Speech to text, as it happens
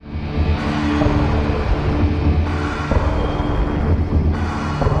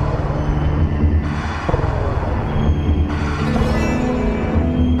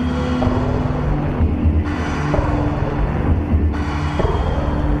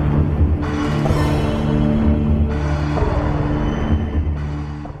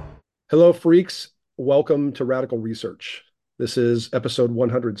Hello, freaks. Welcome to Radical Research. This is episode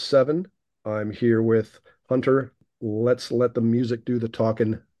 107. I'm here with Hunter. Let's let the music do the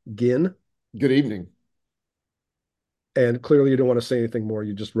talking again. Good evening. And clearly, you don't want to say anything more.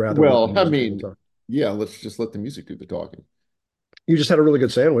 You just rather let the Well, I music do the mean, talk. yeah, let's just let the music do the talking. You just had a really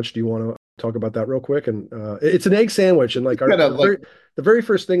good sandwich. Do you want to talk about that real quick? And it's an egg sandwich. And like our Kind of like, the very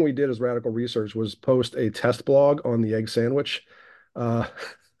first thing we did as Radical Research was post a test blog on the egg sandwich, uh,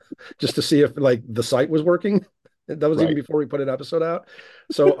 just to see if like the site was working. That was even right. before we put an episode out.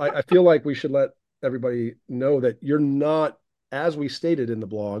 So I feel like we should let everybody know that you're not, as we stated in the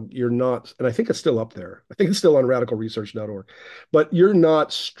blog, you're not, and I think it's still up there. I think it's still on radicalresearch.org, but you're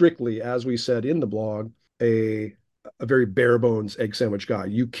not strictly, as we said in the blog, a very bare bones egg sandwich guy.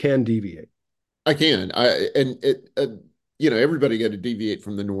 You can deviate. I can. Everybody got to deviate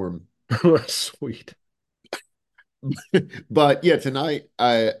from the norm. Sweet. But yeah, tonight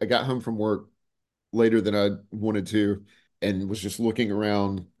I got home from work later than I wanted to and was just looking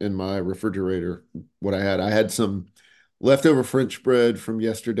around in my refrigerator what I had. I had some leftover French bread from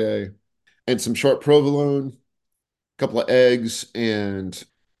yesterday and some sharp provolone, a couple of eggs, and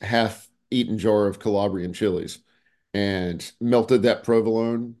half eaten jar of Calabrian chilies. And melted that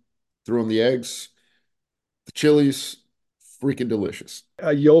provolone, threw on the eggs, the chilies, freaking delicious.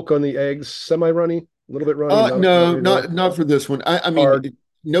 A yolk on the eggs, semi runny, a little bit runny, not No, really dry. not for this one. I mean, Hard.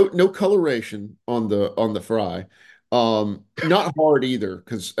 no coloration on the fry. Not hard either,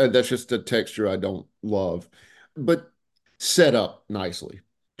 because that's just a texture I don't love, but set up nicely.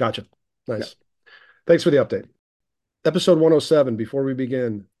 Gotcha. Yeah. Nice. Thanks for the update. Episode 107. Before we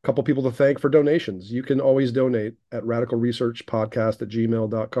begin, a couple people to thank for donations. You can always donate at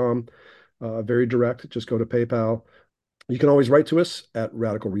radicalresearchpodcast@gmail.com. Very direct. Just go to PayPal. You can always write to us at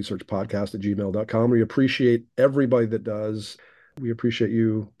radicalresearchpodcast@gmail.com. We appreciate everybody that does. We appreciate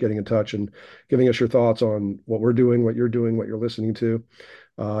you getting in touch and giving us your thoughts on what we're doing, what you're doing, what you're listening to.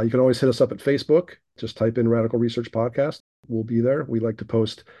 You can always hit us up at Facebook. Just type in Radical Research Podcast. We'll be there. We like to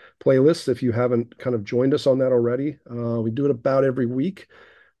post playlists if you haven't kind of joined us on that already. We do it about every week.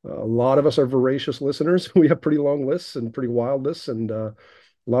 A lot of us are voracious listeners. We have pretty long lists and pretty wild lists, and a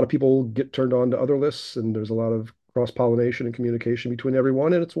lot of people get turned on to other lists, and there's a lot of cross-pollination and communication between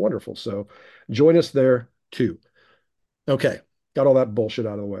everyone, and it's wonderful. So join us there too. Okay, got all that bullshit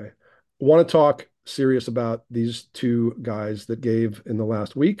out of the way. Want to talk serious about these two guys that gave in the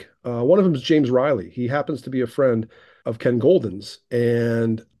last week. One of them is James Riley. He happens to be a friend of Ken Golden's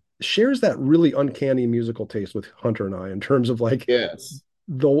and shares that really uncanny musical taste with Hunter and I in terms of like Yes.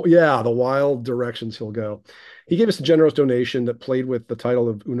 the wild directions he'll go. He gave us a generous donation that played with the title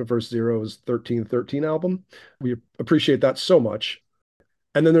of Universe Zero's 1313 album. We appreciate that so much.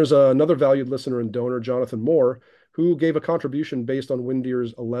 And then there's another valued listener and donor, Jonathan Moore, who gave a contribution based on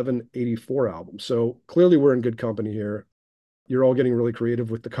Windier's 1184 album. So clearly we're in good company here. You're all getting really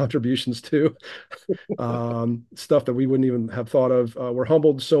creative with the contributions too. Stuff that we wouldn't even have thought of. We're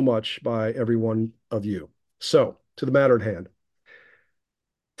humbled so much by every one of you. So to the matter at hand,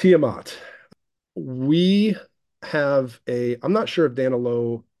 Tiamat. We have I'm not sure if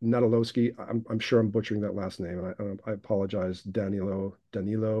Danilo Natalowski, I'm sure I'm butchering that last name. And I apologize, Danilo,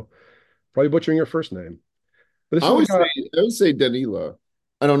 probably butchering your first name. But this I is a always say guy, I always say Danilo.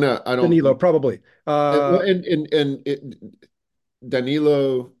 I don't know. I don't. Danilo, probably. Well,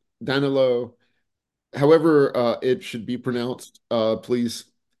 Danilo, Danilo, however it should be pronounced, please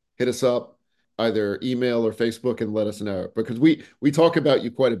hit us up either email or Facebook and let us know because we talk about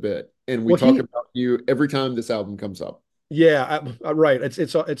you quite a bit and we Well, talk about you every time this album comes up. yeah, right.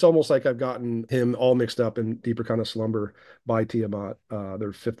 It's almost like I've gotten him all mixed up in Deeper Kind of Slumber by Tiamat,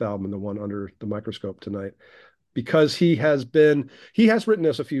 their fifth album, and the one under the microscope tonight, because he has written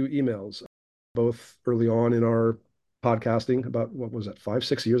us a few emails, both early on in our podcasting about what was that, 5,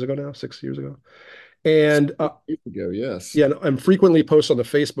 6 years ago now, 6 years ago. And Years ago, yes. yeah, and frequently posts on the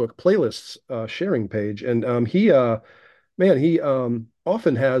Facebook playlists sharing page. And he often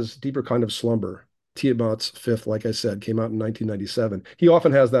has Deeper Kind of Slumber. Tiamat's fifth, like I said, came out in 1997. He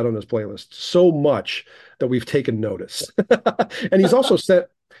often has that on his playlist, so much that we've taken notice. And he's also sent,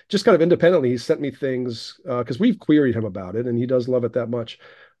 just kind of independently, he sent me things because we've queried him about it, and he does love it that much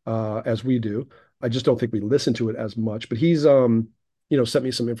as we do. I just don't think we listen to it as much, but he's sent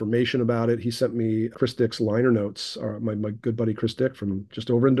me some information about it. He sent me Chris Dick's liner notes, my good buddy Chris Dick from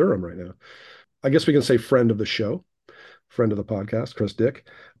just over in Durham right now. I guess we can say friend of the show, friend of the podcast, Chris Dick.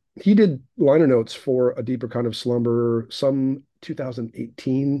 He did liner notes for A Deeper Kind of Slumber, some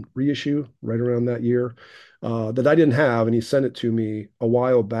 2018 reissue, right around that year, that I didn't have, and he sent it to me a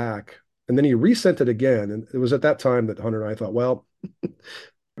while back, and then he resent it again, and it was at that time that Hunter and I thought, well,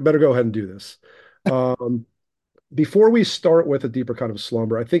 I better go ahead and do this. Um, Before we start with a deeper kind of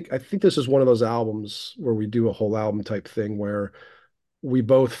slumber, I think this is one of those albums where we do a whole album type thing where we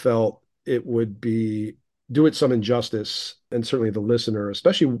both felt it would be do it some injustice, and certainly the listener,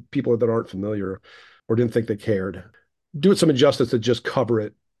 especially people that aren't familiar or didn't think they cared, do it some injustice to just cover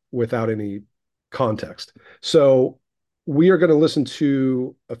it without any context. So we are going to listen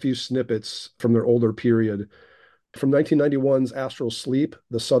to a few snippets from their older period. From 1991's Astral Sleep,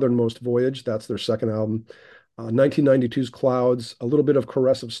 The Southernmost Voyage, that's their second album. 1992's Clouds, a little bit of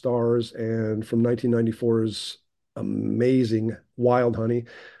Caress of Stars, and from 1994's amazing Wild Honey,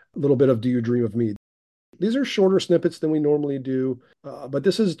 a little bit of Do You Dream of Me. These are shorter snippets than we normally do, but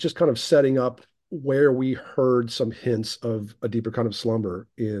this is just kind of setting up where we heard some hints of a deeper kind of slumber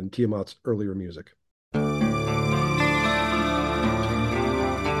in Tiamat's earlier music.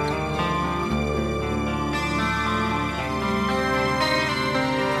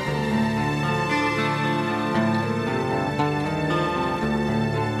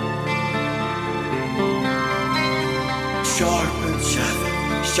 Sharp and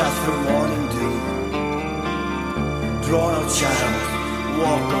shattered, shut from morning dew. Drawn out shadows,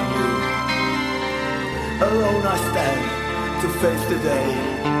 walk on you. Alone I stand to face the day,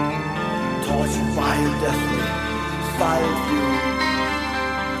 tortured by your deathly, silent view.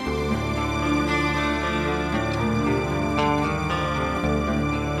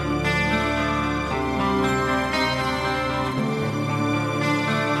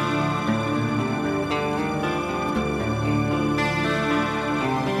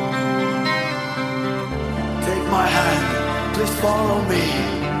 My hand, please follow me.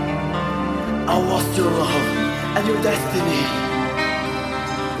 I was your love and your destiny.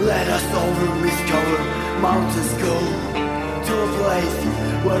 Let us over miscovered mountains go to a place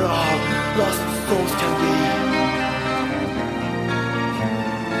where our lost souls can be.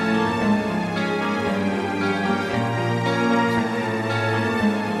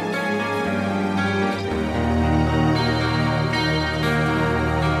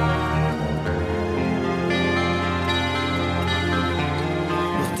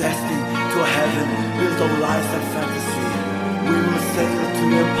 Of lies and fantasy, we will sail to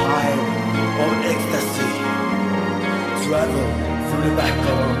the empire of ecstasy, travel through the back of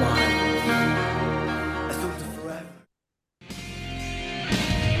our mind, assume to forever.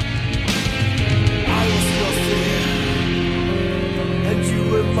 I was your fear, and you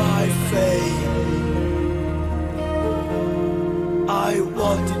were my fate. I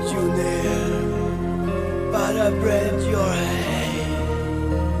wanted you near, but I bred your hate.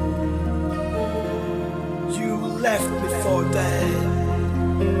 Left me for dead,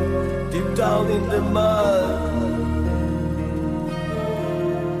 deep down in the mud,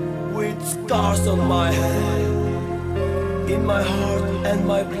 with scars on my head, in my heart and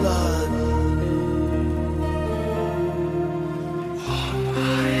my blood. On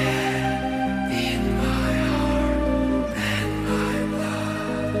my head, in my heart and my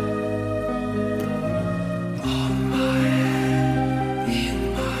blood. On my head, in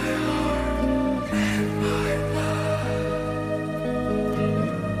my heart and my blood.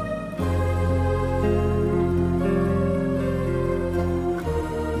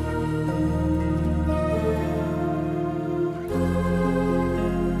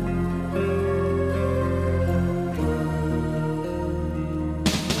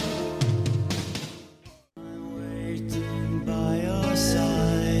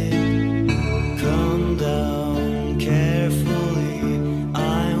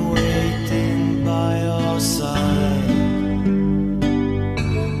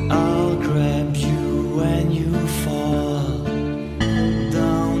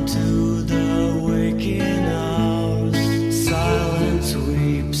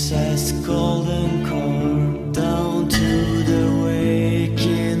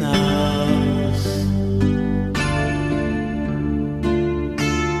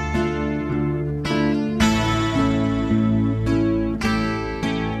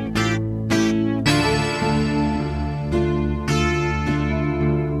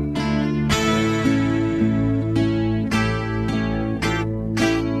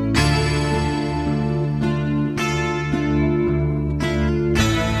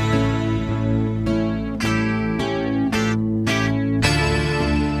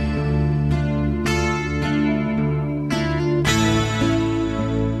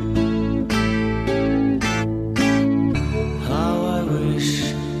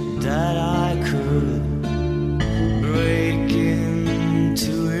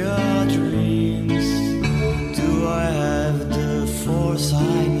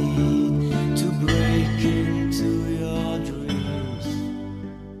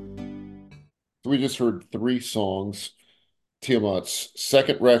 we just heard three songs. Tiamat's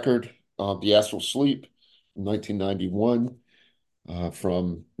second record, The Astral Sleep, 1991,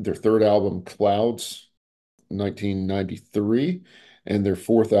 from their third album, Clouds, 1993, and their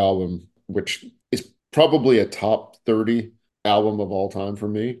fourth album, which is probably a top 30 album of all time for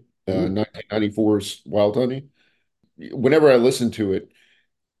me, Ooh. 1994's Wild Honey. Whenever I listen to it,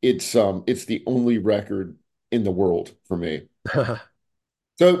 it's the only record in the world for me.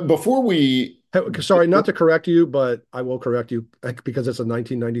 So before we Sorry, not to correct you, but I will correct you because it's a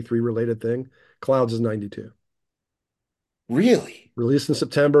 1993 related thing. Clouds is 92. really, Released in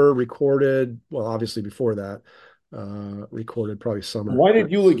September, recorded, well, obviously before that, recorded probably summer. why did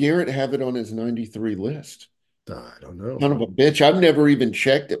Hugh Garrett have it on his 93 list? I don't know. Son of a bitch. I've never even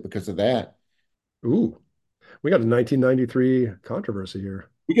checked it because of that. Ooh, we got a 1993 controversy here.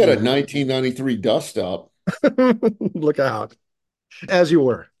 We got a 1993 dust up. Look out, as you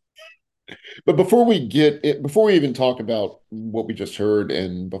were. But before we get it, before we even talk about what we just heard,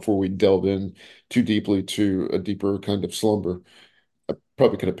 and before we delve in too deeply to a deeper kind of slumber, I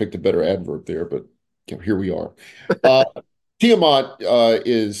probably could have picked a better adverb there, but here we are. Uh, Tiamat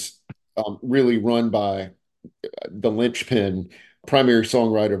is really run by the linchpin, primary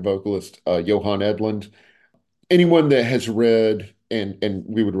songwriter, vocalist, Johan Edlund. Anyone that has read, and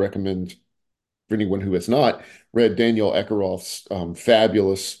we would recommend for anyone who has not read Daniel Eckerhoff's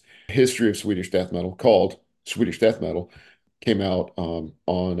fabulous history of Swedish death metal called Swedish Death Metal, came out on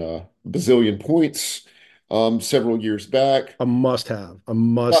Bazillion Points several years back. A must have. A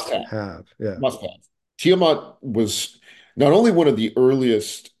Must must have, have. Yeah. must have. Tiamat was not only one of the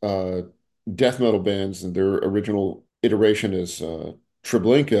earliest death metal bands, and their original iteration is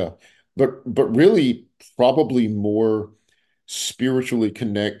Treblinka, but really probably more spiritually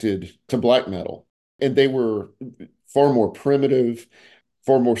connected to black metal. And they were far more primitive,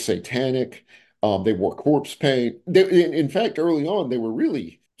 far more satanic. They wore corpse paint. In fact, early on, they were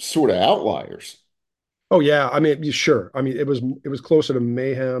really sort of outliers. Oh yeah. I mean, sure. I mean, it was closer to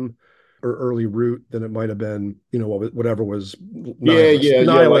Mayhem or early Root than it might have been, whatever was Yeah, Nihilist, yeah,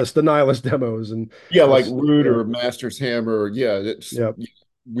 yeah. Like the Nihilist demos and yeah, like this. Root Yeah. or Master's Hammer. Yeah, it's Yeah.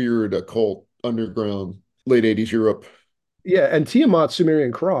 weird occult underground late 80s Europe. Yeah. And Tiamat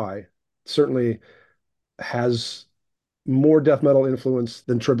Sumerian Cry certainly has more death metal influence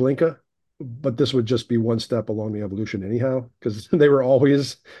than Treblinka, but this would just be one step along the evolution anyhow, because they were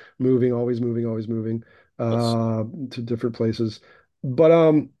always moving, Yes. to different places. But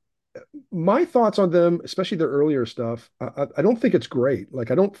my thoughts on them, especially their earlier stuff, I don't think it's great.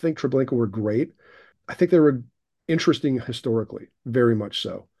 Like I don't think Treblinka were great. I think they were interesting historically, very much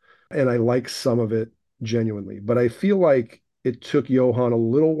so. And I like some of it genuinely, but I feel like it took Johan a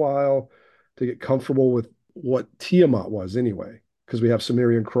little while to get comfortable with what Tiamat was anyway, because we have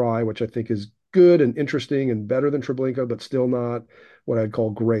Sumerian Cry, which I think is good and interesting and better than Treblinka, but still not what I'd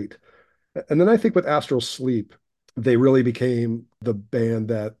call great. And then I think with Astral Sleep, they really became the band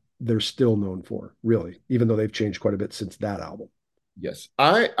that they're still known for, really, even though they've changed quite a bit since that album. Yes.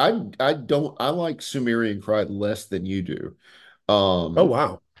 I don't I like Sumerian Cry less than you do. Oh, Um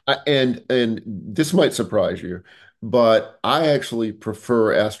wow. and this might surprise you, but I actually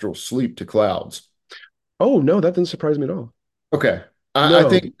prefer Astral Sleep to Clouds. Oh, no, that didn't surprise me at all. Okay. I No,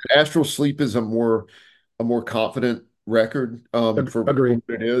 think Astral Sleep is a more confident record for agree, what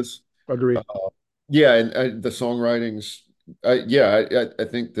it is. Uh, agree. yeah, and the songwritings, yeah, I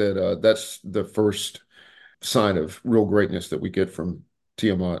think that that's the first sign of real greatness that we get from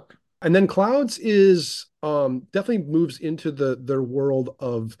Tiamat. And then Clouds is definitely moves into their world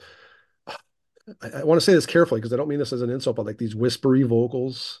of I want to say this carefully because I don't mean this as an insult, but like these whispery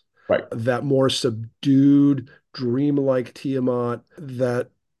vocals, Right. that more subdued, dreamlike Tiamat that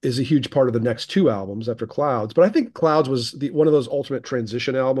is a huge part of the next two albums after Clouds. But I think Clouds was one of those ultimate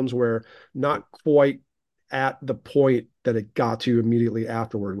transition albums where not quite at the point that it got to immediately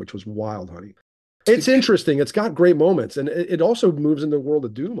afterward, which was Wild Honey. It's interesting. It's got great moments, and it also moves into the world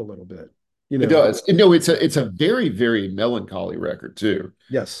of Doom a little bit. You It know, does. No, it's a very, very melancholy record too.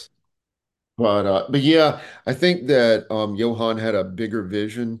 yes. But yeah, I think that Johann had a bigger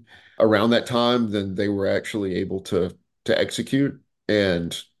vision around that time than they were actually able to execute.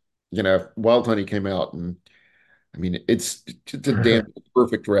 And Wild Honey came out, and I mean, it's a damn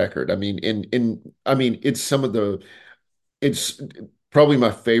perfect record. I mean, it's it's probably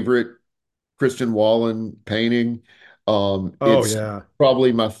my favorite Christian Wallen painting. Oh It's yeah.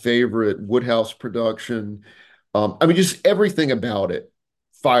 probably my favorite Woodhouse production. I mean, just everything about it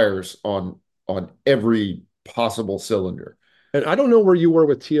fires on every possible cylinder. And I don't know where you were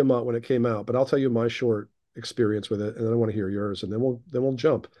with Tiamat when it came out, but I'll tell you my short experience with it, and then I want to hear yours, and then we'll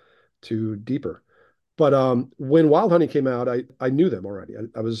jump. to Deeper. But when Wild Honey came out, I knew them already.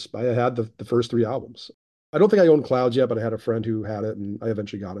 I had the first three albums. I don't think I owned Clouds yet, but I had a friend who had it, and I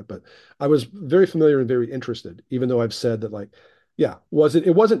eventually got it. But I was very familiar and very interested, even though I've said that, like, yeah,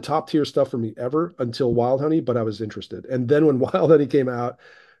 it wasn't top tier stuff for me ever until Wild Honey, but I was interested. And then when Wild Honey came out,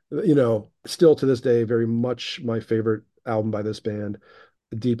 still to this day, very much my favorite album by this band.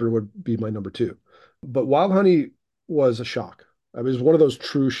 Deeper would be my number two. But Wild Honey was a shock. I mean, it was one of those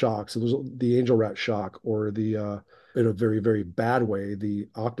true shocks. It was the Angel Rat shock, or the in a very, very bad way, the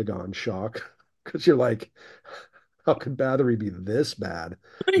Octagon shock. Because you're like, how could Bathory be this bad?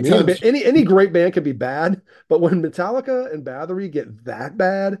 How I many mean, times any great band can be bad, but when Metallica and Bathory get that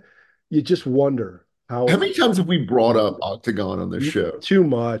bad, you just wonder how how many times have we brought up Octagon on this show? too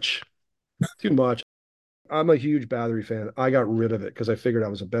much, too much. I'm a huge Bathory fan. I got rid of it because I figured I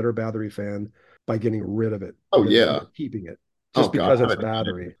was a better Bathory fan by getting rid of it Oh than yeah. keeping it, Oh just God. because it's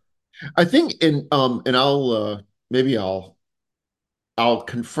Bathory. I think and maybe I'll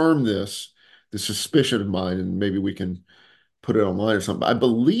confirm this, the suspicion of mine, and maybe we can put it online or something. I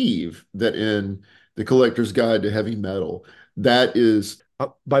believe that in the Collector's Guide to Heavy Metal, that is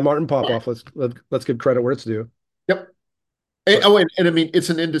By Martin Popoff. Let's give credit where it's due. yep. And, But oh, and I mean it's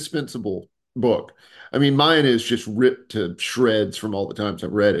an indispensable book. I mean, mine is just ripped to shreds from all the times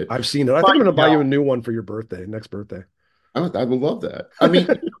I've read it. I've seen it. I think I'm Right going to buy you a now, new one for your birthday, next birthday. I would love that. I mean,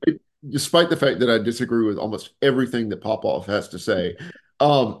 despite the fact that I disagree with almost everything that Popoff has to say,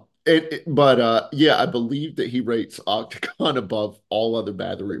 but yeah, I believe that he rates Octagon above all other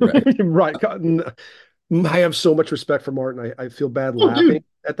Battery records. Right. I have so much respect for Martin. I feel bad Oh, laughing dude,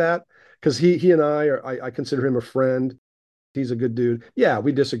 at that because he and I consider him a friend. He's a good dude. Yeah,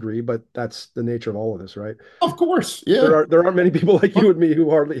 we disagree, but that's the nature of all of this, right? of course, yeah. There aren't many people like you and me who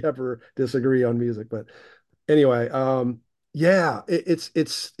hardly ever disagree on music. But anyway, yeah,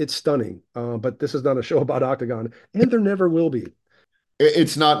 it's stunning. But this is not a show about Octagon, and there never will be,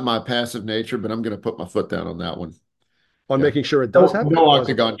 It's not my passive nature, but I'm going to put my foot down on that one. on Yeah. making sure it does No, happen or no it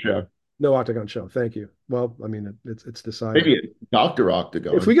doesn't. Octagon show. No Octagon show. Thank you. Well, I mean, it's decided. Maybe a Doctor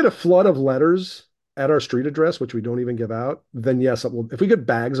If we Octagon. get a flood of letters at our street address, which we don't even give out, then yes, if we get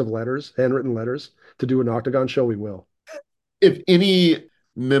bags of letters, handwritten letters, to do an Octagon show, we will. If any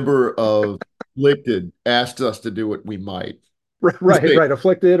member of Afflicted asked us to do it, we might. Right, Say, right.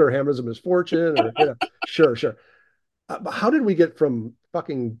 Afflicted or Hammers of Misfortune or sure, sure. How did we get from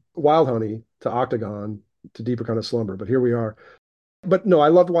fucking Wild Honey to Octagon to Deeper Kind of Slumber? But here we are. But no, I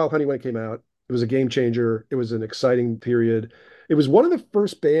loved Wild Honey when it came out. It was a game changer. It was an exciting period. It was one of the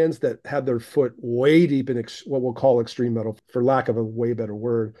first bands that had their foot way deep in what we'll call extreme metal, for lack of a way better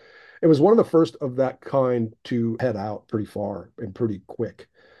word. It was one of the first of that kind to head out pretty far and pretty quick.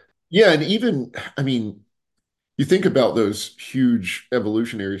 yeah, and even, I mean, you think about those huge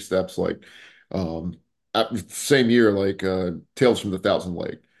evolutionary steps, like um, same year, like Tales from the Thousand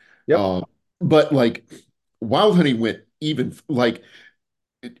Lake. Yep. Um, but like Wild Honey went even like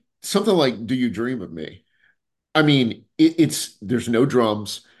something like Do You Dream of Me? I mean, it's there's no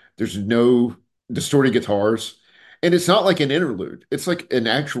drums, there's no distorted guitars, and it's not like an interlude. It's like an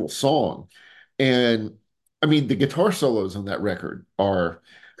actual song. And I mean, the guitar solos on that record are,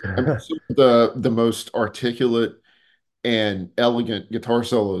 I mean, some of the most articulate and elegant guitar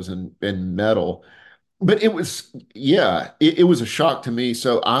solos in metal. But it was, yeah, it was a shock to me.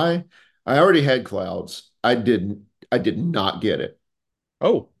 So I already had Clouds. I did not get it.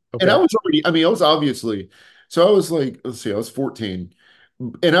 Oh, And I okay. was already, I mean, I was obviously, so I was like, let's see, I was 14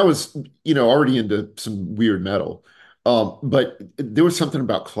 and I was, already into some weird metal. But there was something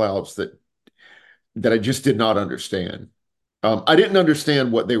about Clouds that I just did not understand. I didn't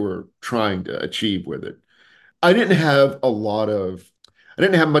understand what they were trying to achieve with it. I didn't have a lot of, I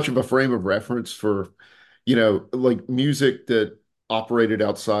didn't have much of a frame of reference for, like music that operated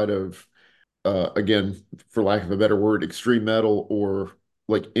outside of, again, for lack of a better word, extreme metal or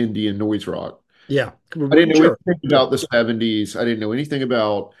like indie and noise rock. Yeah, I didn't know sure, anything sure. about the 70s. I didn't know anything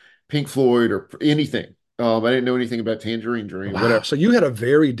about Pink Floyd or anything. I didn't know anything about Tangerine Dream, Wow. whatever. So you had a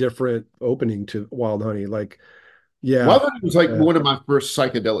very different opening to Wild Honey. Like, yeah. Wild Honey was like Yeah. one of my first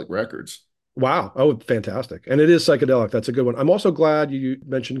psychedelic records. Wow. Oh, fantastic. And it is psychedelic. That's a good one. I'm also glad you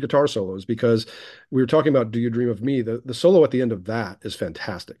mentioned guitar solos because we were talking about Do You Dream of Me? The solo at the end of that is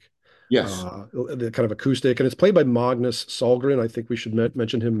fantastic. Yes. The kind of acoustic, and it's played by Magnus Sahlgren. I think we should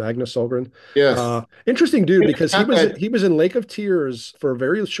mention him, Magnus Sahlgren. Yes. Interesting dude because he Not was that he was in Lake of Tears for a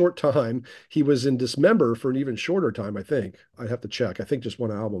very short time. He was in Dismember for an even shorter time, I think. I'd have to check. I think just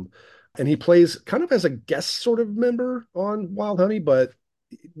one album. And he plays kind of as a guest sort of member on Wild Honey, but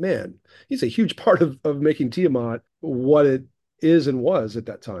man, he's a huge part of making Tiamat what it is and was at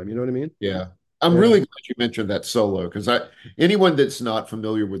that time. You know what I mean? Yeah. I'm Yeah. really glad you mentioned that solo because I anyone that's not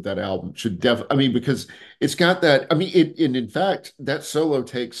familiar with that album should I mean, because it's got that, I mean, and in fact, that solo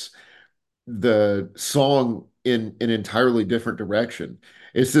takes the song in an entirely different direction.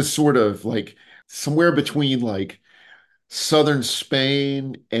 It's this sort of like somewhere between like southern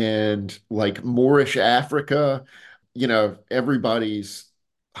Spain and like Moorish Africa. Everybody's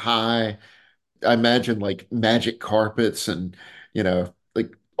high. I imagine like magic carpets and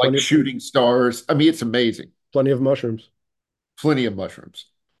like Plenty of shooting stars. I mean, it's amazing. plenty of mushrooms. Plenty of mushrooms.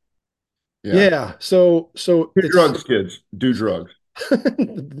 Yeah. Yeah. So Do it's drugs, kids. Do drugs.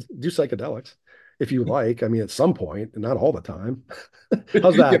 do psychedelics if you like. I mean, at some point, and not all the time.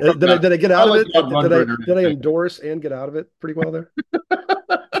 How's Yeah, that? probably not. Did I get I out of like it? John Lundgren or Did I anything. endorse and get out of it pretty well there?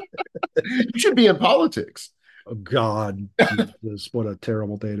 You should be in politics. Oh God, Jesus, what a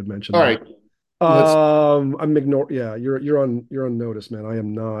terrible day to mention All that. right. Let's I'm ignoring. Yeah, you're on notice, man. I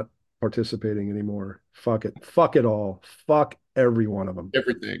am not participating anymore. Fuck it. Fuck it all. Fuck every one of them.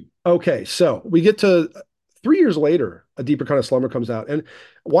 everything. Okay, so we get to 3 years later, A Deeper Kind of Slumber comes out, and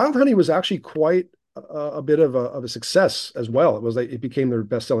Wild Honey was actually quite a bit of a success as well. It was like it became their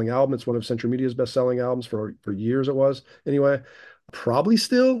best-selling album. It's one of Century Media's best-selling albums for years. It was anyway, probably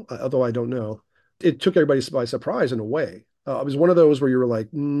still, although I don't know. It took everybody by surprise in a way. It was one of those where you were like,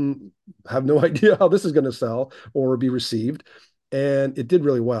 have no idea how this is going to sell or be received, and it did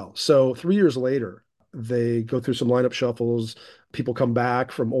really well. So 3 years later, they go through some lineup shuffles. People come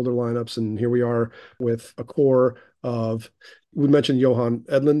back from older lineups, and here we are with a core of. We mentioned Johan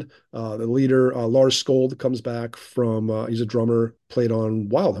Edlund, the leader. Lars Skold comes back from. He's a drummer, played on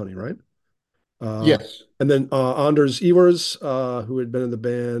Wild Honey, right? Uh, Yes. and then Anders Evers, who had been in the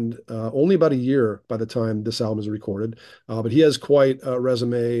band only about a year by the time this album is recorded, but he has quite a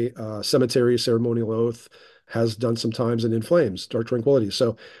resume. Cemetery, Ceremonial Oath, has done some times in Flames, Dark Tranquility.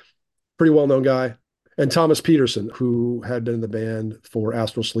 So pretty well known guy. And Thomas Peterson, who had been in the band for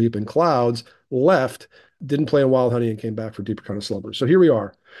Astral Sleep and Clouds, left, didn't play in Wild Honey, and came back for Deeper Kind of Slumber. So here we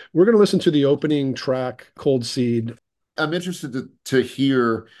are. We're going to listen to the opening track, Cold Seed. I'm interested to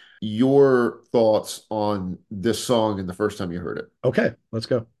hear your thoughts on this song and the first time you heard it. Okay, let's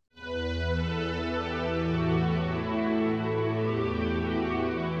go.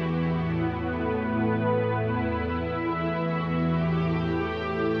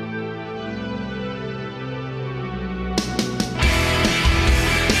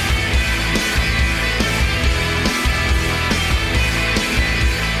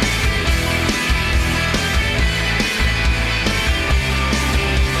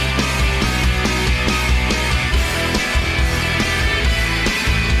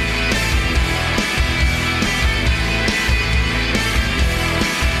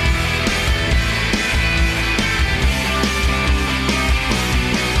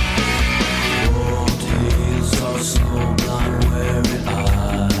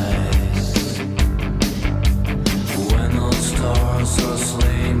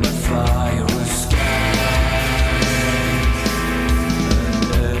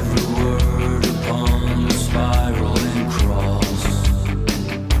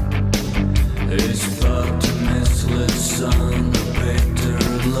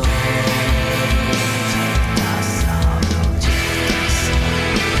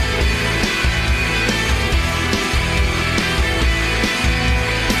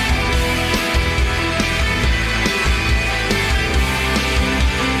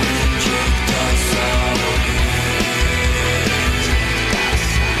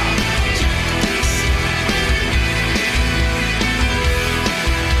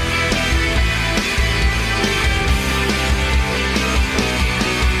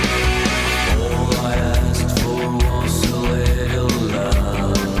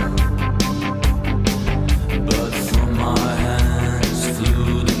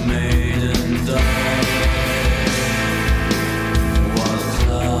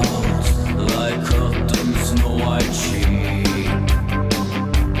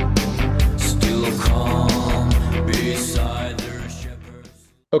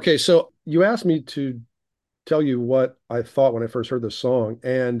 Okay, so you asked me to tell you what I thought when I first heard this song,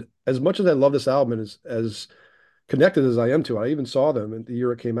 and as much as I love this album and as connected as I am to it, I even saw them in the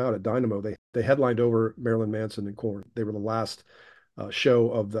year it came out at Dynamo. They headlined over Marilyn Manson and Korn. They were the last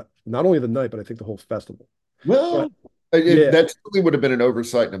show of the not only the night, but I think the whole festival. Well, But yeah, that certainly would have been an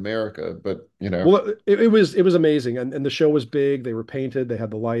oversight in America, but well, it was amazing, and the show was big. They were painted. They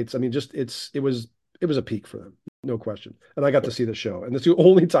had the lights. I mean, just it was a peak for them, no question. And I got to see the show, and it's the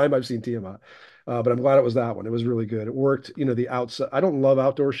only time I've seen Tiamat. But I'm glad it was that one. It was really good. It worked. The outside. I don't love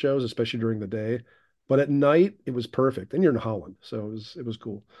outdoor shows, especially during the day, but at night it was perfect. And you're in Holland, so it was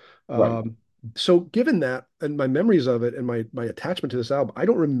cool. Right. So given that and my memories of it and my attachment to this album, I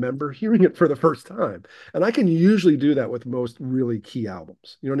don't remember hearing it for the first time. And I can usually do that with most really key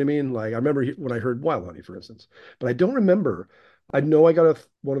albums. You know what I mean? Like I remember when I heard Wild Honey, for instance, but I don't remember. I know I got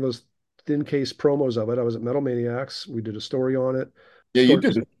one of those thin case promos of it. I was at Metal Maniacs. We did a story on it. Yeah, you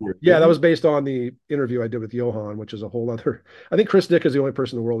Story, did it, yeah, that didn't was based on the interview I did with Johan, which is a whole other. I think Chris Dick is the only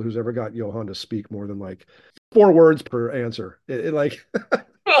person in the world who's ever got Johan to speak more than like 4 words per answer. Like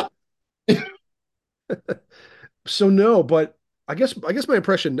you? so no, but I guess my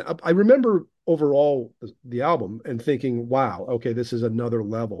impression. I remember overall the album and thinking, wow, okay, this is another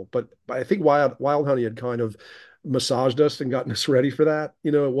level. But I think Wild Honey had kind of massaged us and gotten us ready for that.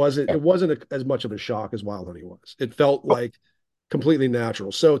 It wasn't as much of a shock as Wild Honey was. It felt like completely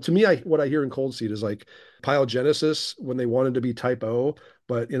natural. So to me, what I hear in Cold Seed is like Pyogenesis when they wanted to be Type O,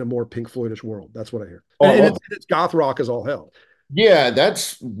 but in a more Pink Floydish world. That's what I hear. And Oh, it's goth rock as all hell. yeah,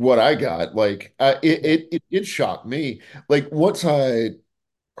 that's what I got. Like, it did shock me. Like once I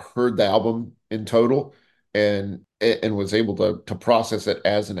heard the album in total and was able to process it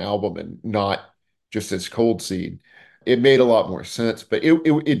as an album and not just as Cold Seed, it made a lot more sense. But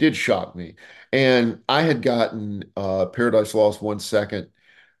it did shock me. And I had gotten Paradise Lost 1 second,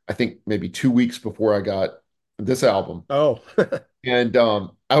 I think maybe 2 weeks before I got this album. Oh, And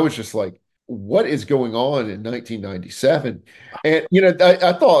I was just like, what is going on in 1997? And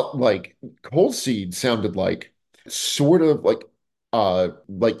I thought like Cold Seed sounded like sort of like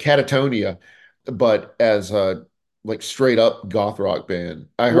Catatonia, but as a like straight up goth rock band.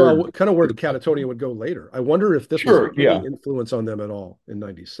 I well, heard kind of where Catatonia would go later. I wonder if this was sure, any yeah. influence on them at all in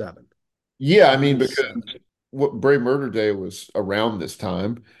 '97. Yeah, I mean, because 97. what Brave Murder Day was around this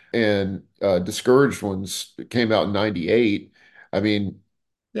time, and Discouraged Ones came out in '98. I mean,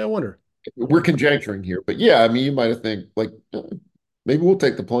 Yeah, I wonder. we're conjecturing here, but yeah, I mean, you might have think like maybe we'll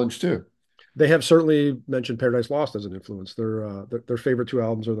take the plunge too. They have certainly mentioned Paradise Lost as an influence. Their favorite 2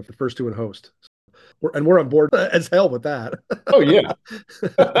 albums are the first two in Host. We're on board as hell with that. Oh yeah.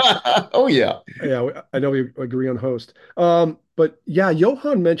 Oh yeah. Yeah, I know we agree on Host. But yeah,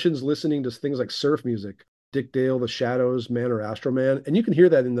 Johan mentions listening to things like surf music, Dick Dale, The Shadows, Man or Astro Man, and you can hear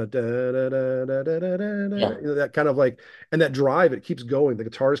that in the da, da, da, da, da, da, da, Yeah. da, that kind of like, and that drive, it keeps going. The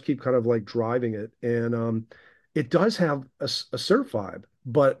guitars keep kind of like driving it, and it does have a surf vibe,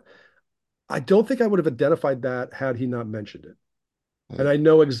 but I don't think I would have identified that had he not mentioned it. And I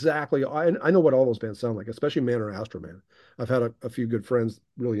know exactly, I know what all those bands sound like, especially Man or Astro Man. I've had a few good friends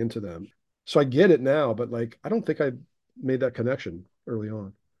really into them. So I get it now, but like, I don't think I made that connection early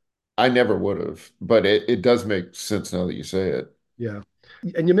on. I never would have, but it does make sense now that you say it. Yeah.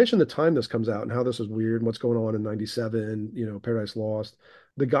 And you mentioned the time this comes out and how this is weird and what's going on in '97, Paradise Lost.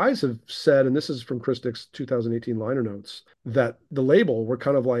 The guys have said, and this is from Chris Dick's 2018 liner notes, that the label were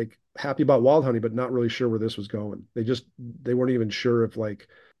kind of like happy about Wild Honey, but not really sure where this was going. They weren't even sure if like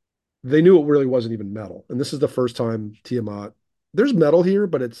they knew it really wasn't even metal. And this is the first time Tiamat, there's metal here,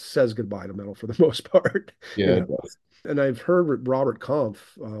 but it says goodbye to metal for the most part. Yeah, it does. And I've heard Robert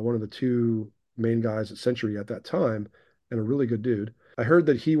Kampf, one of the two main guys at Century at that time, and a really good dude. I heard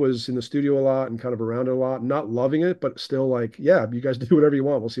that he was in the studio a lot and kind of around it a lot, not loving it, but still like, yeah, you guys do whatever you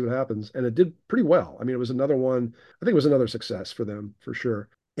want. We'll see what happens. And it did pretty well. I mean, it was another one, I think it was another success for them for sure.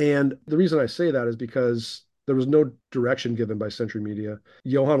 And the reason I say that is because there was no direction given by Century Media.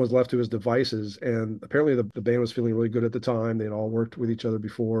 Johan was left to his devices, and apparently the band was feeling really good at the time. They'd all worked with each other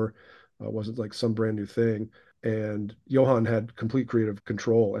before. It wasn't like some brand new thing. And Johan had complete creative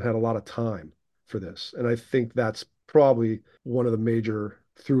control and had a lot of time for this. And I think that's probably one of the major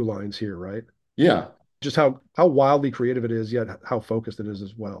through lines here, right? Yeah. Just how wildly creative it is, yet how focused it is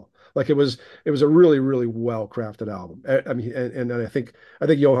as well. Like it was a really, really well crafted album. I mean, and I think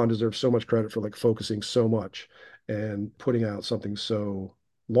Johan deserves so much credit for like focusing so much and putting out something so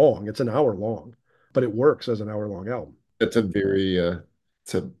long. It's an hour long, but it works as an hour long album. That's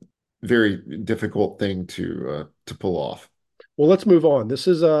it's a very difficult thing to pull off. Well, let's move on. This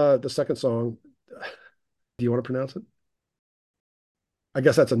is the second song. Do you want to pronounce it? I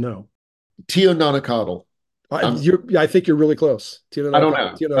guess that's a no. Tio Nanacottle. I think you're really close. I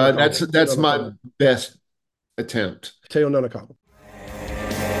don't know. That's my best attempt. Teo Nanacottle.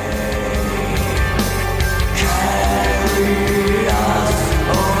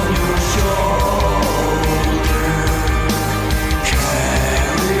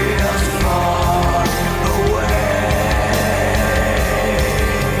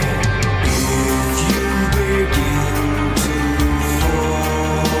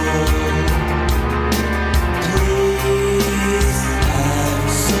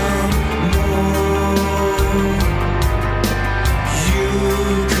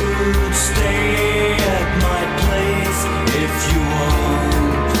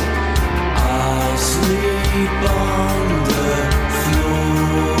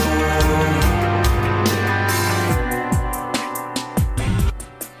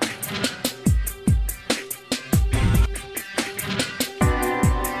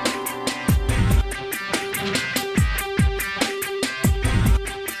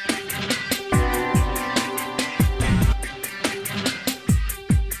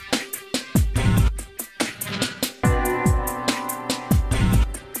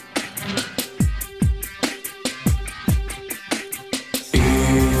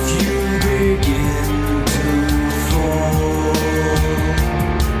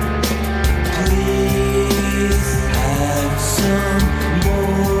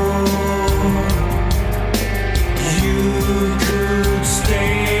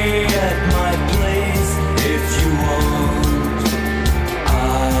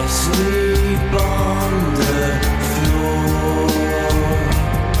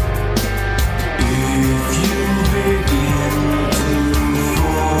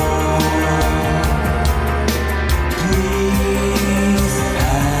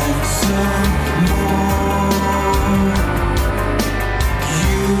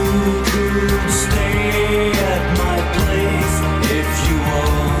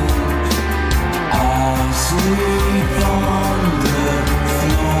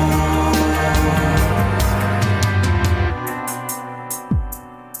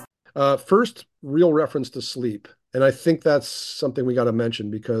 First real reference to sleep. And I think that's something we got to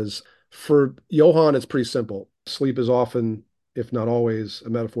mention because for Johann, it's pretty simple. Sleep is often, if not always, a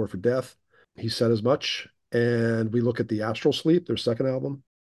metaphor for death. He said as much. And we look at the Astral Sleep, their second album,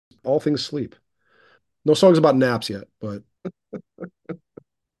 all things sleep. No songs about naps yet, but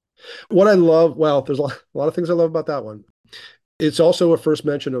what I love, well, there's a lot of things I love about that one. It's also a first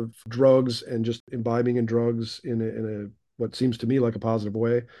mention of drugs and just imbibing in drugs in a what seems to me like a positive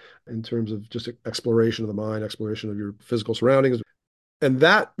way in terms of just exploration of the mind, exploration of your physical surroundings. And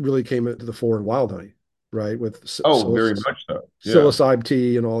that really came into the fore in Wild Honey, right? With Oh, very much so. Yeah. psilocybe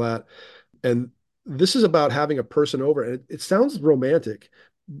tea and all that. And this is about having a person over. And it sounds romantic,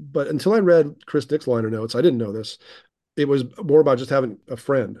 but until I read Chris Dick's liner notes, I didn't know this. It was more about just having a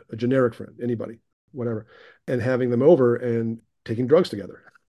friend, a generic friend, anybody, whatever, and having them over and taking drugs together.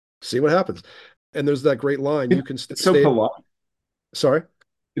 See what happens. And there's that great line. You can It's so polite. Sorry?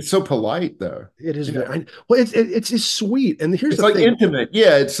 It's so polite, though. It is very well. It's sweet, and here's It's the like thing. Intimate.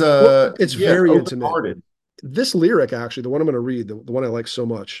 Yeah, it's very intimate. open-hearted. This lyric, actually, the one I'm going to read, the one I like so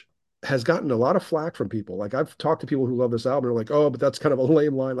much, has gotten a lot of flack from people. Like I've talked to people who love this album, and they're like, "Oh, but that's kind of a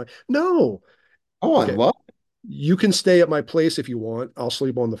lame line." Like, no, Oh, I okay, love it. you can stay at my place if you want. I'll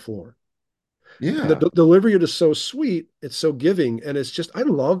sleep on the floor. And Yeah. the delivery is so sweet. It's so giving, and it's just I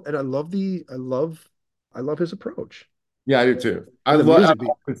love his approach. Yeah, I do too. I And the love. I music,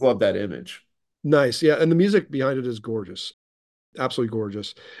 always love that image. nice, yeah, and the music behind it is gorgeous, absolutely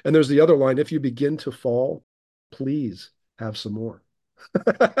gorgeous. And there's the other line: "If you begin to fall, please have some more."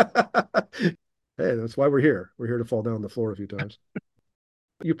 Hey, that's why we're here. We're here to fall down the floor a few times.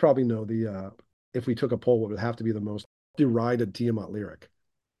 You probably know the if we took a poll, it would have to be the most derided Tiamat lyric.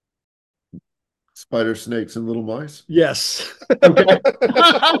 Spider, snakes, and little mice. Yes. Okay.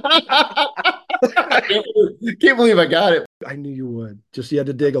 Can't believe I got it. I knew you would. Just you had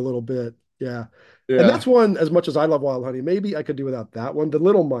to dig a little bit. Yeah. And Yeah. that's one, as much as I love Wild Honey, maybe I could do without that one. The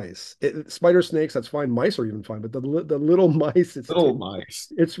little mice. Spider snakes, that's fine. Mice are even fine, but the little mice, Little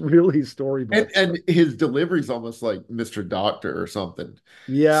mice. it's really storybook. And his delivery's almost like Mr. Doctor or something.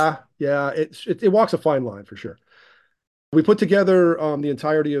 Yeah, yeah. It walks a fine line for sure. We put together the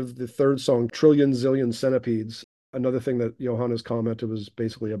entirety of the third song, Trillion Zillion Centipedes. Another thing that Johannes commented was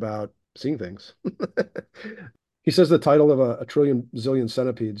basically about seeing things. He says the title of a trillion zillion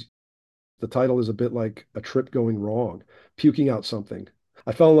centipedes, the title is a bit like a trip going wrong, puking out something.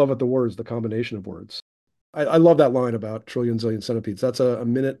 I fell in love with the words, the combination of words. I love that line about trillion zillion centipedes. That's a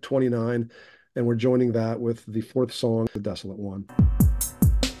minute 29, and we're joining that with the fourth song, The Desolate One.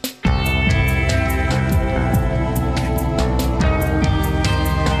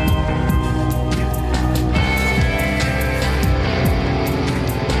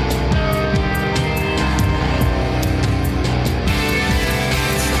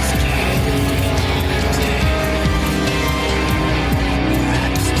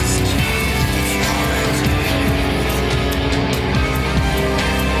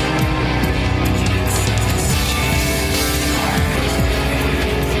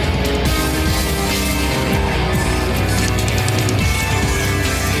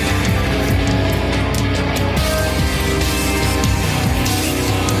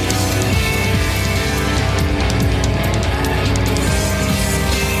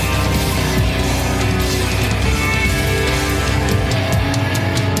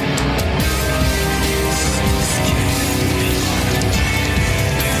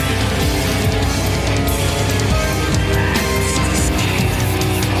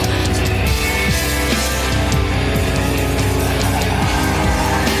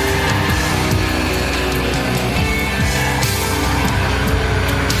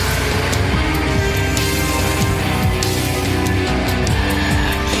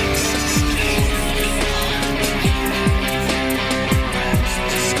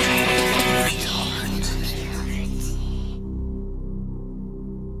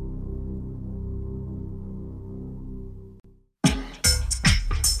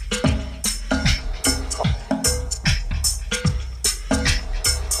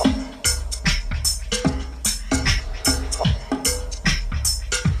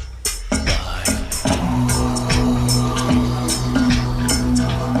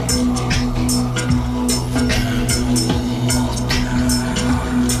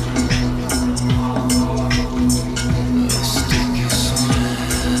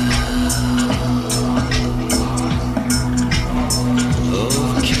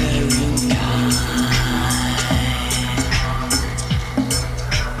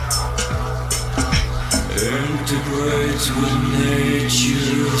 integrates with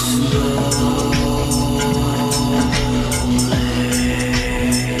nature's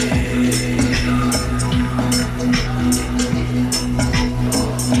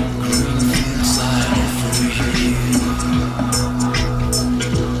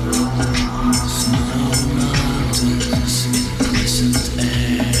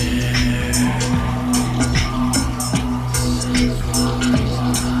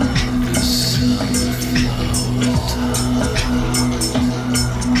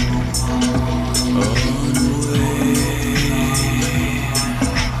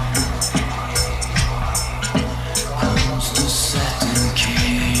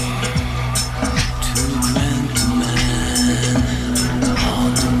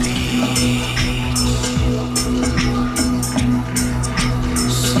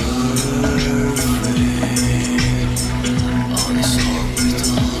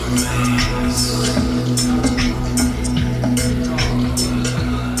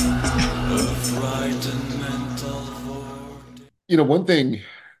One thing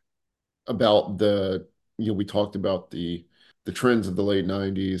about we talked about the trends of the late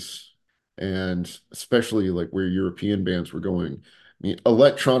 90s and especially like where European bands were going. I mean,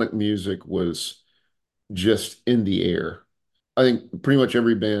 electronic music was just in the air. I think pretty much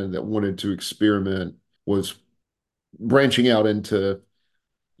every band that wanted to experiment was branching out into,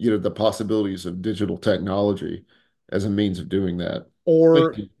 the possibilities of digital technology as a means of doing that. Like,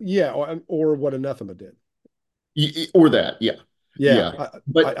 Or yeah, or what Anathema did. or that, yeah. Yeah, Yeah.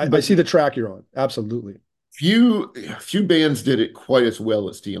 But I but see the track you're on. Absolutely. few bands did it quite as well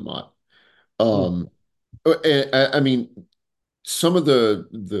as Tiamat. Hmm. Um, I mean, some of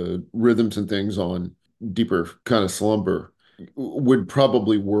the rhythms and things on deeper kind of slumber would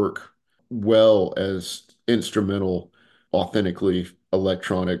probably work well as instrumental, authentically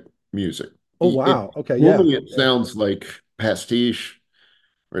electronic music. Oh It wow. Okay. Yeah. normally it Yeah. sounds like pastiche,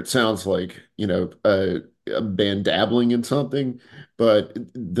 or it sounds like, a band dabbling in something, but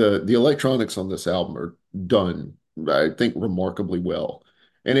the electronics on this album are done, I think, remarkably well.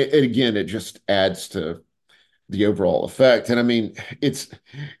 And again, it just adds to the overall effect. And I mean,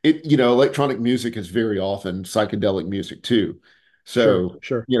 electronic music is very often psychedelic music too. Sure. So,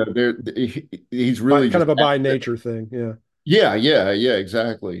 Sure. he's really Kind just of a by nature thing. Yeah. yeah,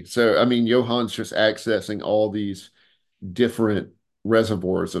 exactly. So, I mean, Johan's just accessing all these different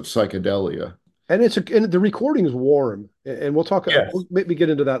reservoirs of psychedelia. And the recording is warm, and we'll talk. Yes. We'll maybe get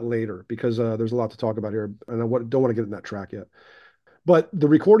into that later because there's a lot to talk about here, and don't want to get in that track yet. But the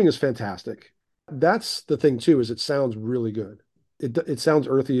recording is fantastic. That's the thing too, is it sounds really good. It sounds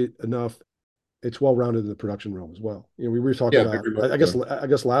earthy enough. It's well rounded in the production realm as well. We were talking Yeah, about. very much so. I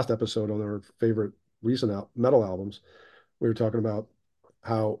guess last episode on our favorite recent metal albums, we were talking about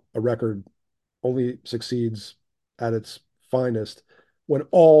how a record only succeeds at its finest when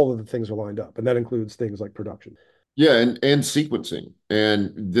all of the things are lined up, and that includes things like production. Yeah, and sequencing.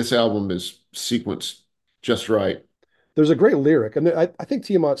 And this album is sequenced just right. There's a great lyric, and I think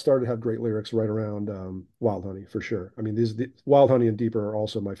Tiamat started to have great lyrics right around Wild Honey for sure. I mean, Wild Honey and Deeper are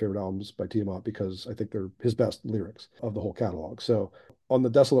also my favorite albums by Tiamat because I think they're his best lyrics of the whole catalog. So on the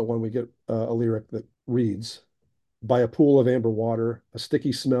Desolate one, we get a lyric that reads, "By a pool of amber water, a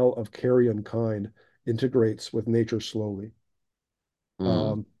sticky smell of carrion kind integrates with nature slowly."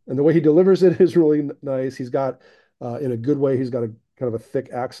 Mm. And the way he delivers it is really nice. He's got, in a good way, he's got a kind of a thick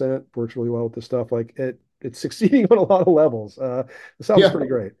accent, works really well with the stuff. Like it's succeeding on a lot of levels. This album's Yeah, pretty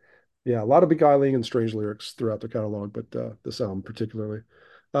great. Yeah, a lot of beguiling and strange lyrics throughout the catalog, but this album particularly.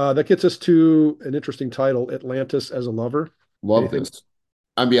 That gets us to an interesting title, Atlantis as a Lover. love Anything? this.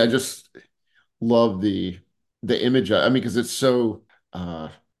 I mean, I just love the image. I mean, because uh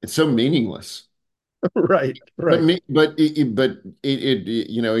it's so meaningless. Right, But right. me, but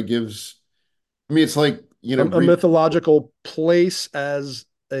it gives. I mean, it's like A breathing mythological place as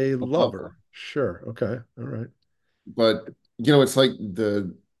a a love. lover. Sure. Okay. All right. But it's like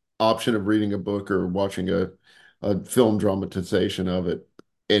the option of reading a book or watching a film dramatization of it,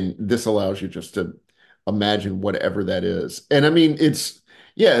 and this allows you just to imagine whatever that is. And I mean, it's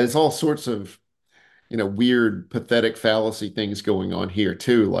all sorts of weird, pathetic fallacy things going on here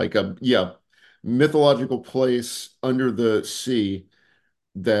too. Like mythological place under the sea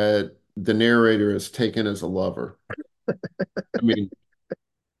that the narrator has taken as a lover. I mean,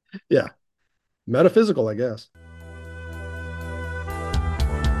 Yeah. Metaphysical, I guess.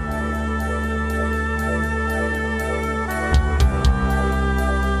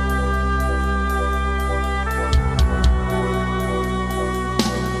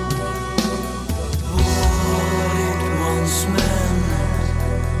 Once man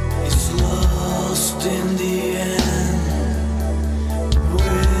is lost in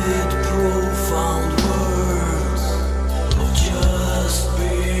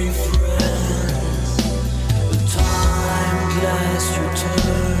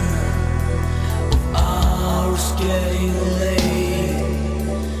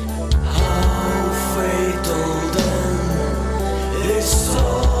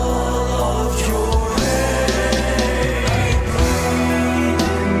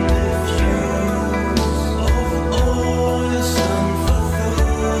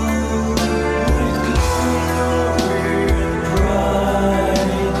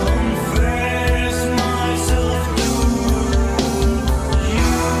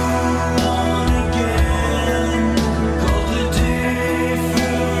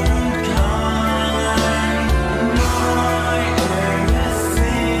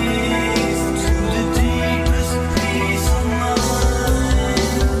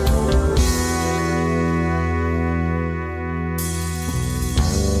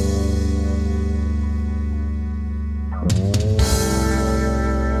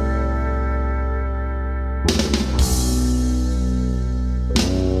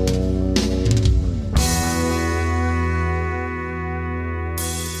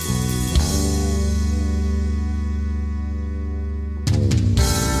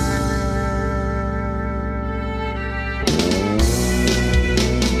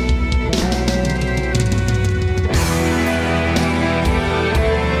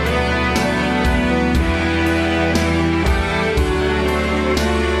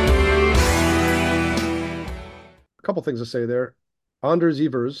couple things to say there. Anders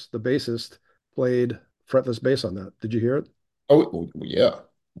Evers, the bassist, played fretless bass on that. Did you hear it? Oh, yeah.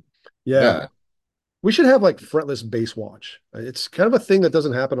 Yeah. Yeah. We should have like fretless bass watch. It's kind of a thing that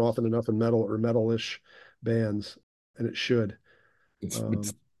doesn't happen often enough in metal or metal-ish bands, and it should. It's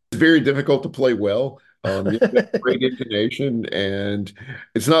very difficult to play well. You have great intonation, and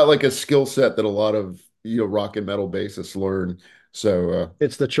it's not like a skill set that a lot of rock and metal bassists learn. So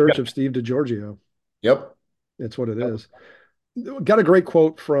It's the Church of Steve DiGiorgio. yep. It's what it is. Got a great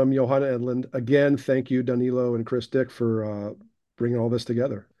quote from Johanna Edlund. Again, thank you, Danilo and Chris Dick, for bringing all this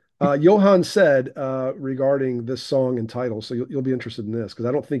together. Johan said regarding this song and title, so you'll be interested in this because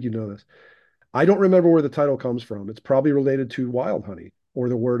I don't think you know this. I don't remember where the title comes from. It's probably related to Wild Honey or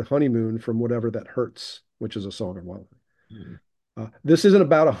the word honeymoon from Whatever That Hurts, which is a song of Wild Honey. This isn't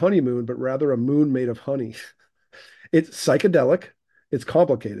about a honeymoon, but rather a moon made of honey. It's psychedelic. It's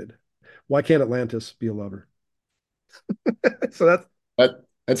complicated. Why can't Atlantis be a lover? So that's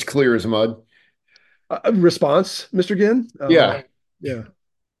That's clear as mud. a response, Mr. Ginn. Yeah, Yeah.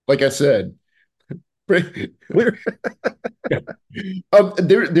 like I said. We're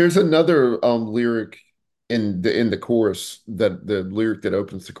There's another lyric in the chorus, that the lyric that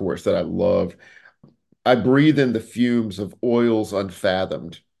opens the chorus, that I love. I breathe in the fumes of oils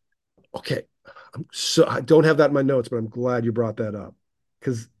unfathomed. okay. So I don't have that in my notes, but I'm glad you brought that up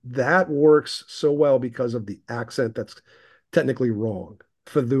because that works so well because of the accent that's technically wrong.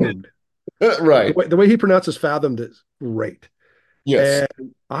 Fathomed. Right. The way he pronounces fathomed is great. Yes.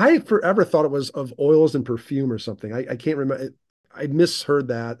 And I forever thought it was of oils and perfume or something. I can't remember. I misheard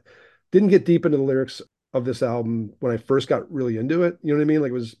that. Didn't get deep into the lyrics of this album when I first got really into it. You know what I mean?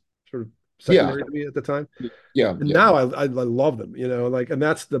 Like it was sort of Yeah. secondary to me at the time. Yeah. And Yeah. now I love them, like, and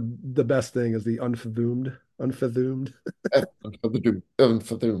that's the best thing is the unfathomed.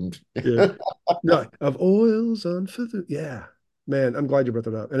 Unfathomed. Yeah. No, of oils unfathomed. Yeah. Man, I'm glad you brought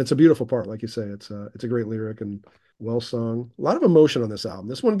that up. And it's a beautiful part, like you say. It's a great lyric and well sung. A lot of emotion on this album.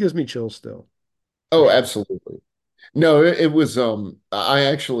 This one gives me chills still, for Oh, sure. absolutely. No, it was I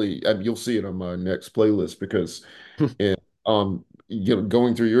actually, you'll see it on my next playlist, because it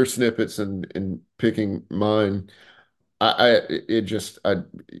going through your snippets and picking mine, it just I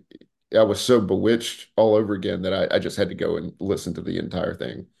was so bewitched all over again that I just had to go and listen to the entire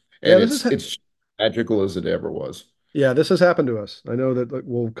thing. Yeah, And this is it's magical as it ever was. yeah, this has happened to us. I know that like,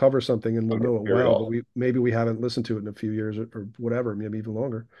 we'll cover something and we'll know it Very well, but often. we haven't listened to it in a few years or whatever, maybe even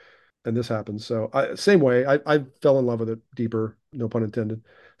longer. And this happens. So same way, I fell in love with it deeper, no pun intended,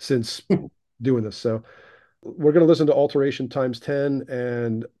 since doing this. So we're going to listen to Alteration times 10,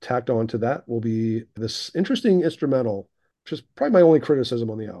 and tacked on to that will be this interesting instrumental, which is probably my only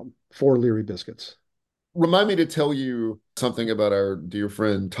criticism on the album, For Leary Biscuits. Remind me to tell you something about our dear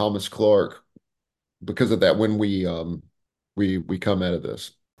friend Thomas Clark, because of that, when we come out of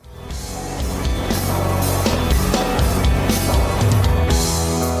this.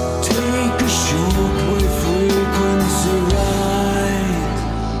 Take a short wave frequency ride.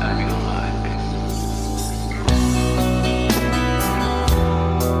 I feel like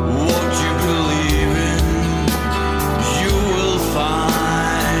what you believe in, you will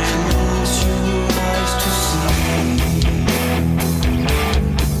find. Close your eyes to see.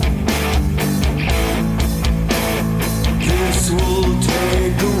 This will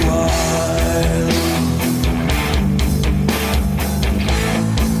take a while.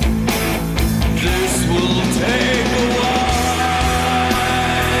 This will take a while.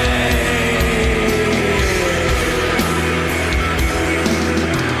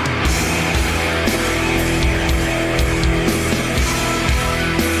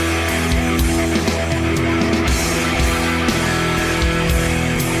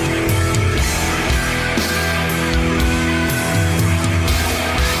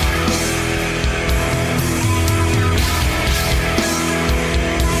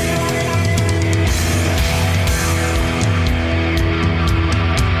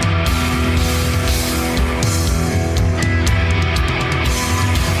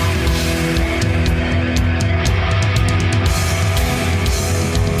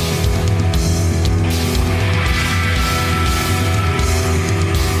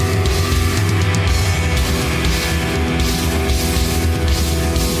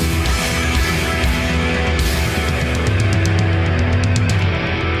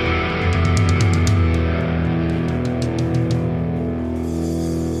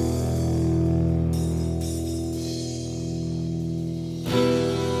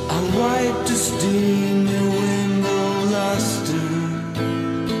 I wipe the steamy window luster.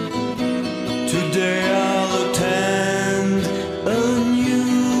 Today I'll attend a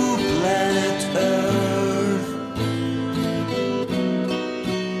new planet Earth.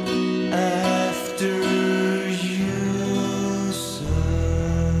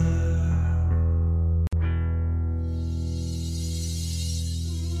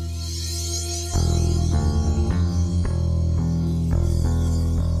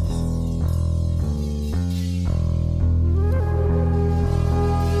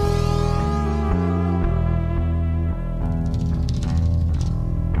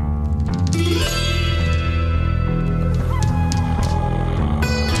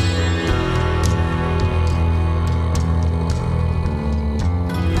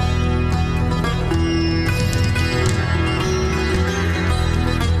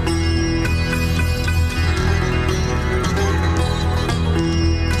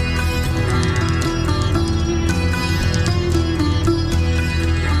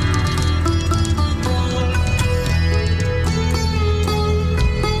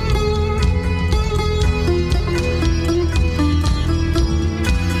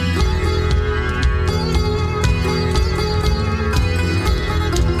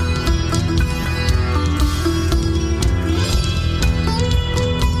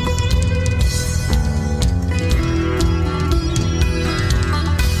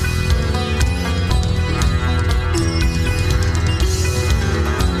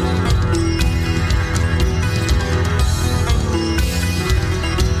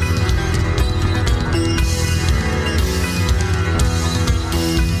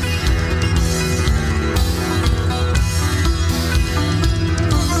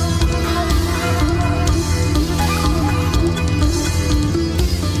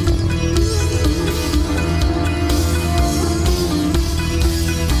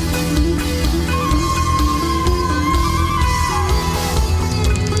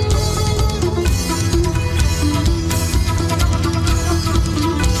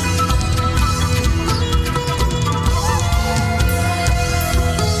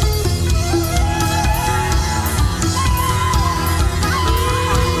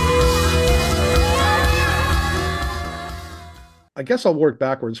 I guess I'll work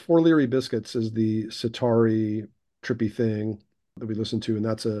backwards. Four Leary Biscuits is the Sitari trippy thing that we listen to, and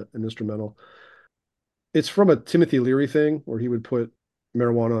that's an instrumental. It's from a Timothy Leary thing where he would put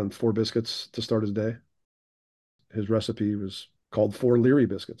marijuana on four biscuits to start his day. His recipe was called Four Leary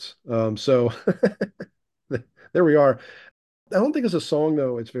Biscuits. So there we are. I don't think it's a song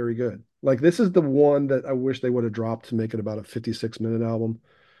though. It's very good. Like this is the one that I wish they would have dropped to make it about a 56-minute album.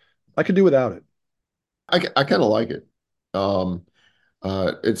 I could do without it. I kind of like it. Um,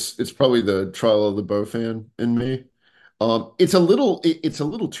 it's probably the Trial of the Bow fan in me. It's a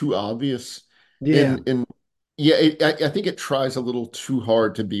little too obvious Yeah, in yeah, I think it tries a little too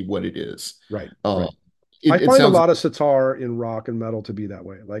hard to be what it is. right, Um, right. I it find a sounds lot of sitar in rock and metal to be that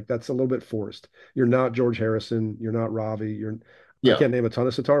way. Like that's a little bit forced. You're not George Harrison. You're not Ravi. I yeah. can't name a ton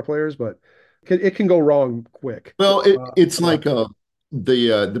of sitar players, but it can go wrong quick. Well, it's Yeah. like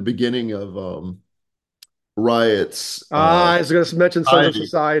the beginning of Riot's I was going to mention Sons of Society.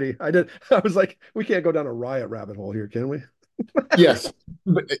 Society. I did. I was like, we can't go down a riot rabbit hole here, can we? Yes,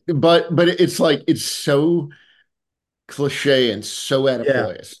 but it's like it's so cliche and so out of Yeah,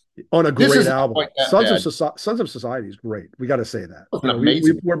 place. on a This great isn't album. quite that bad. Sons of Society is great. We got to say that. It's You an know,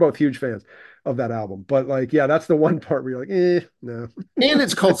 amazing, we're both huge fans of that album. But like, yeah, that's the one part where you're like, no. and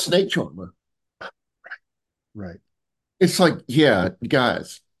it's called Snake Charmer. Right. It's like, yeah,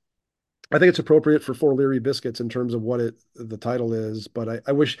 guys. I think it's appropriate for Four Leary Biscuits in terms of what the title is, but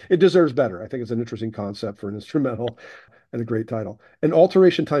I wish it deserves better. I think it's an interesting concept for an instrumental and a great title. And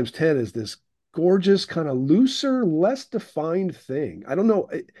Alteration Times 10 is this gorgeous, kind of looser, less defined thing. I don't know.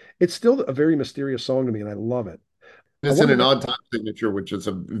 It's still a very mysterious song to me, and I love it. I It's in wonder an if odd time signature, which is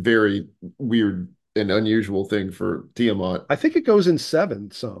a very weird and unusual thing for Tiamat. I think it goes in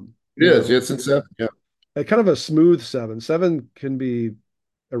seven some, It you is. know, It's in seven. Yeah. a kind of a smooth seven. Seven can be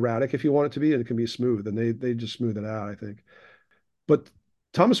erratic if you want it to be, and it can be smooth, and they just smooth it out, I think. But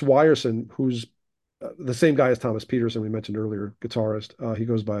Thomas Wyerson, who's the same guy as Thomas Peterson we mentioned earlier, guitarist, he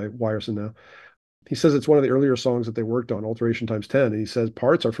goes by Wyerson now. He says it's one of the earlier songs that they worked on, Alteration Times 10, and he says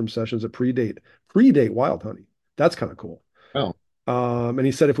parts are from sessions that predate Wild Honey. That's kind of cool. Oh, And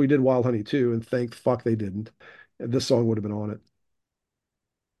he said if we did Wild Honey too, and thank fuck they didn't, this song would have been on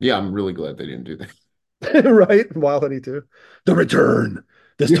yeah. I'm really glad they didn't do that. it. Right? Wild Honey too. The Return.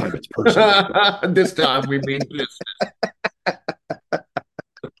 This time it's personal. This time we mean this.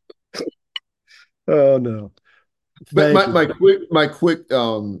 Oh no. But Thank you. my quick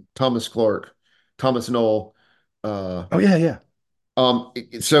Thomas Clark, Thomas Knoll, uh Oh yeah, yeah.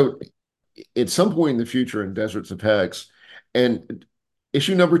 so at some point in the future in Deserts of Hex, and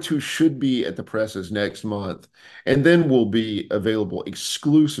issue number two should be at the presses next month, and then will be available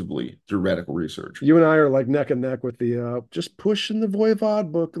exclusively through Radical Research. You and I are like neck and neck with the just pushing the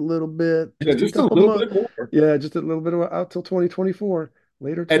Voivod book a little bit, Yeah, just a just a couple little months. bit more. Yeah, just a little bit out till 2024,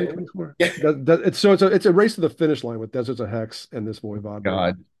 later And 2024. yeah, It's a race to the finish line with Deserts of Hex and this Voivod book.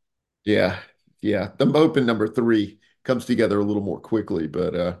 God, yeah, yeah. The Open number three comes together a little more quickly,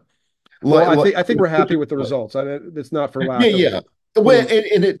 but Well, like, I think we're happy with the results. It's not for yeah, lack of yeah. Well, putting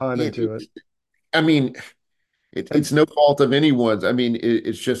and time into it. I mean, And it's no fault of anyone's. I mean,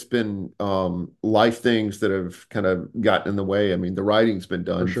 it's just been life things that have kind of gotten in the way. I mean, the writing's been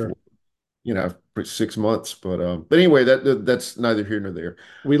for done for, sure, for 6 months, but anyway, that's neither here nor there.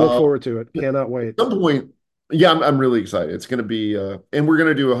 we look forward to it. Cannot wait. At some point, yeah, I'm really excited. It's going to be, and we're going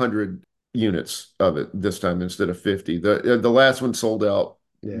to do 100 units of it this time instead of 50. The last one sold out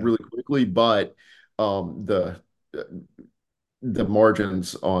Yeah, really quickly, but um, the the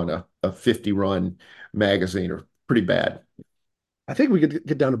margins on a 50 run magazine are pretty bad. I think we could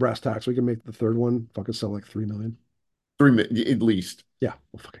get down to brass tacks. We can make the third one fucking sell like 3 million. At least. Yeah,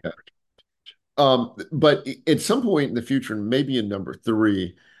 we'll fucking. Yeah. But at some point in the future, maybe in number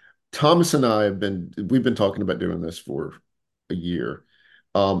three, Thomas and I we've been talking about doing this for a year.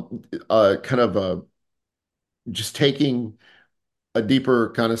 Kind of just taking a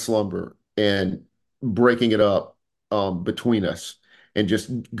deeper kind of slumber and breaking it up between us and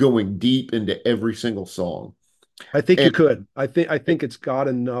just going deep into every single song. I think you And could. I think it's got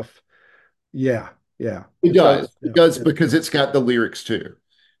enough. Yeah, yeah. it It's got. does. Yeah, It does yeah. because it's got the lyrics too.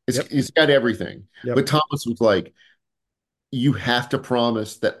 Yep, It's got everything. yep. But Thomas was like, you have to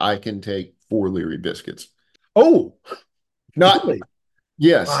promise that I can take four Leary biscuits. Oh, Not really?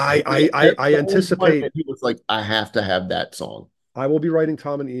 yes. I At one point, anticipate. he was like, I have to have that song. I will be writing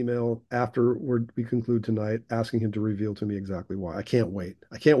Tom an email after we conclude tonight, asking him to reveal to me exactly why. I can't wait.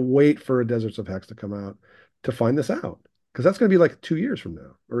 I can't wait for a Deserts of Hex to come out to find this out because that's going to be like 2 years from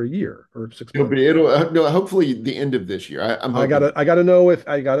now, or a year, or 6 months. It'll no, hopefully the end of this year. I'm hoping. I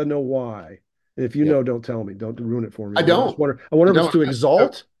gotta know why. If you Yeah. know, don't tell me. Don't ruin it for me. I But I just don't. wonder. I wonder I if it's don't. to I-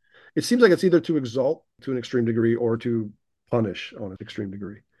 exalt. It seems like it's either to exalt to an extreme degree or to punish on an extreme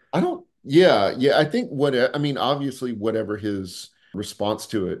degree. I don't. Yeah, yeah. I think I mean, obviously, whatever his response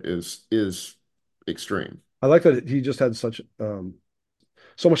to it is extreme. I like that he just had such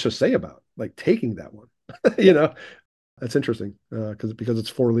so much to say about like taking that one. Yeah. You know, that's interesting because it's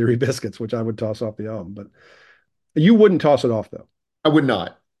four Leary biscuits, which I would toss off the album, but you wouldn't toss it off though. I would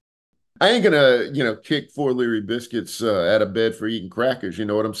not. I ain't gonna, kick four Leary biscuits out of bed for eating crackers. You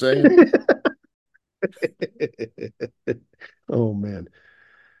know what I'm saying? Oh man.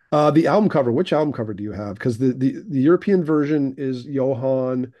 The album cover, which album cover do you have? Because the European version is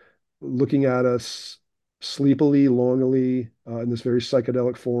Johann looking at us sleepily, longily, in this very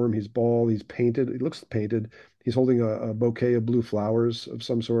psychedelic form. He's bald, he's painted, he looks painted. He's holding a bouquet of blue flowers of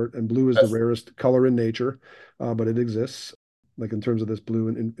some sort, and blue is the That's, rarest color in nature, but it exists, like in terms of this blue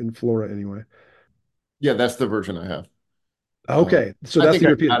in flora anyway. yeah, that's the version I have. Um, Okay, so that's the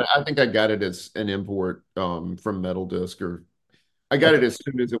European. I think I got it as an import from Metal Disc, or I got Okay, it as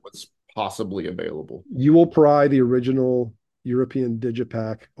soon as it was possibly available. you will pry the original European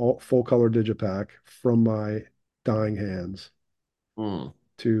Digipack, all full color Digipack from my dying hands, Mm.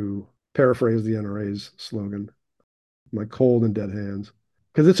 to paraphrase the NRA's slogan, my cold and dead hands.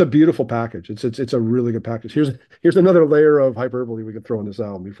 Because it's a beautiful package. It's a really good package. Here's another layer of hyperbole we could throw in this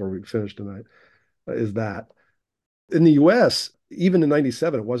album before we finish tonight. Is that in the US, even in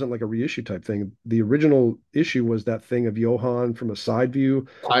 97, it wasn't like a reissue type thing. The original issue was that thing of Johann from a side view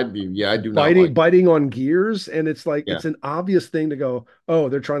Side view, yeah, I do not biting like. biting on gears, and it's like Yeah, it's an obvious thing to go, oh,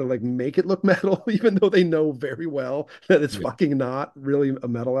 they're trying to like make it look metal, even though they know very well that it's yeah, fucking not really a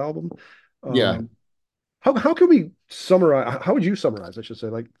metal album. yeah. um how can we summarize, how would you summarize, I should say,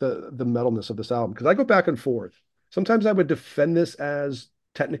 like the metalness of this album? Because I go back and forth. Sometimes I would defend this as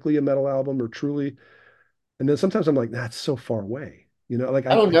technically a metal album or truly, and then sometimes I'm like, that's so far away, like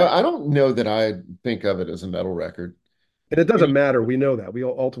I don't know. I don't know that I think of it as a metal record. and it doesn't Any, matter. We know that. We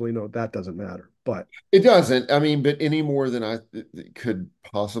ultimately know that doesn't matter. But it doesn't. I mean, but any more than I could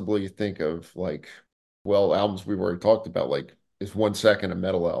possibly think of, like, well, albums we've already talked about, like, is 1 second a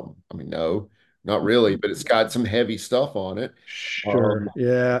metal album? I mean, no, not really, but it's got some heavy stuff on it. Um, sure.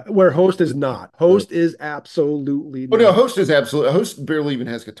 Yeah. Where Host is not. Host is absolutely oh no, not. Host is absolute. Host barely even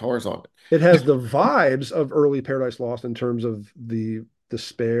has guitars on It it. has the vibes of early Paradise Lost in terms of the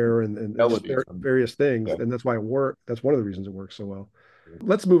despair and just Melodies. various things. Yeah. And that's why it worked. That's one of the reasons it works so well.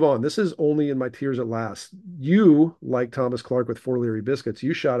 Let's move on. This is Only in My Tears at Last. You, like Thomas Clark with Four Leary Biscuits,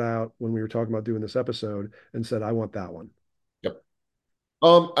 you shot out when we were talking about doing this episode and said, I want that one. Yep.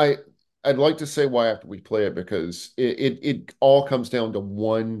 I'd like to say why after we play it, because it all comes down to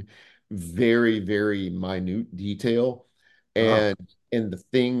one very, very minute detail, Ah, and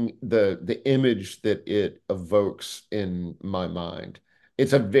the image that it evokes in my mind.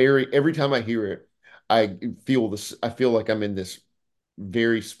 It's a very every time I hear it, I feel like I'm in this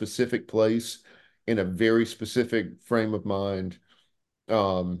very specific place in a very specific frame of mind.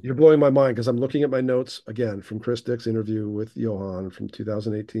 Um, you're blowing my mind because I'm looking at my notes again from Chris Dick's interview with Johan from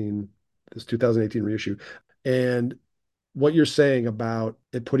 2018, this 2018 reissue. And what you're saying about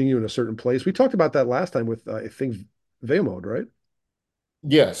it putting you in a certain place. We talked about that last time with, I think, Veil Mode, right?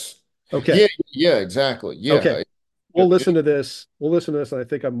 yes. Okay. Yeah, yeah, exactly. Okay. Yeah. We'll listen to this. We'll listen to this, and I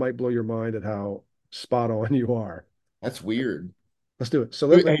think I might blow your mind at how spot on you are. That's weird. Let's do it. So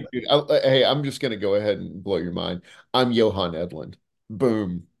Hey, dude, hey, I'm just gonna go ahead and blow your mind. I'm Johann Edlund.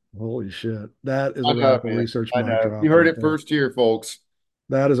 Boom. holy shit. That is a I know, radical man. research I mic know. You drop heard right it there. first here, folks.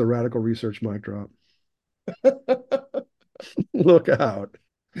 That is a radical research mic drop. Look out.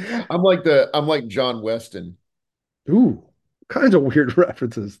 I'm like John Weston. Ooh, kinds of weird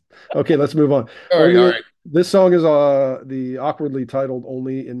references. Okay, let's move on. All right, all Only right. this song is the awkwardly titled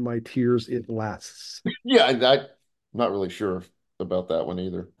 "Only in My Tears It Lasts." Yeah, I'm not really sure about that one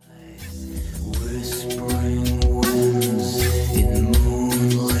either. Whispering winds in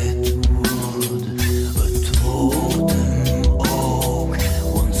moonlit wood, a totem oak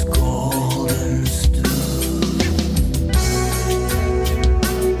once golden stood.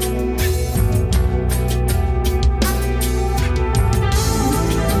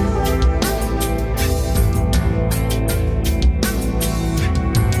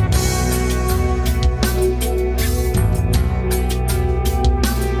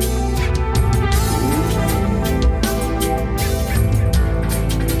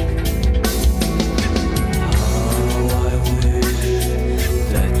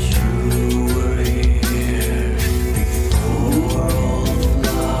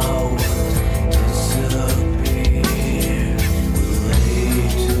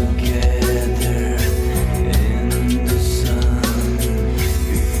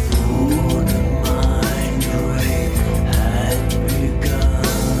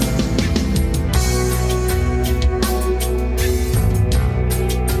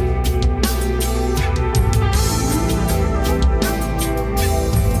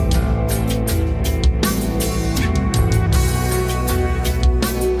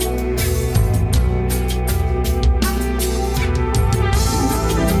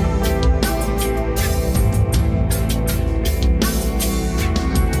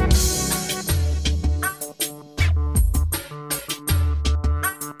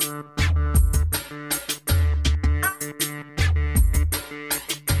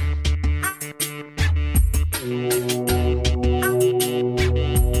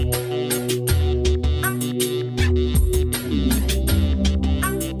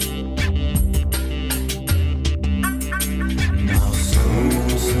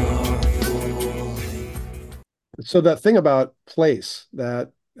 So that thing about place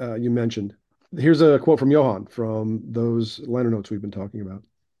that you mentioned, here's a quote from Johann from those liner notes we've been talking about.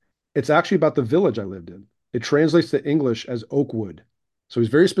 It's actually about the village I lived in. It translates to English as Oakwood. So he's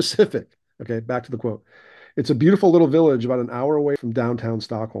very specific. Okay, back to the quote. It's a beautiful little village about an hour away from downtown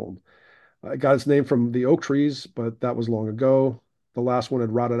Stockholm. It got its name from the oak trees, but that was long ago. The last one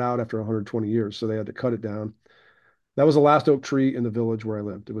had rotted out after 120 years, so they had to cut it down. That was the last oak tree in the village where I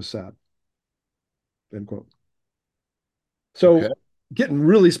lived. It was sad. End quote. Okay. So getting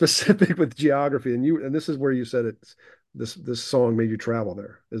really specific with geography, and this is where you said it's this song made you travel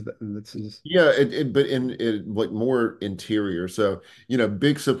there. Is that and this is Yeah, but in it like more interior. So,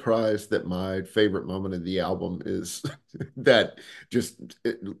 big surprise that my favorite moment of the album is that just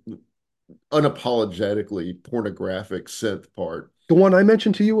unapologetically pornographic synth part. the one I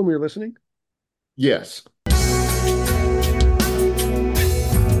mentioned to you when we were listening? Yes.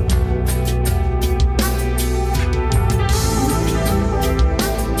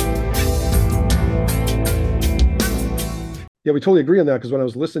 Yeah, we totally agree on that because when I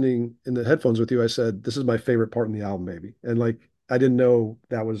was listening in the headphones with you, I said, this is my favorite part in the album, maybe. And like, I didn't know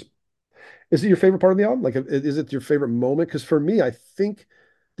that was, is it your favorite part of the album? Like, is it your favorite moment? Because for me, I think,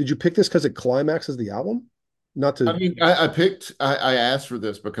 did you pick this because it climaxes the album? Not I to, mean, I asked for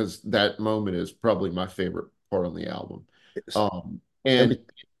this because that moment is probably my favorite part on the album. and And be,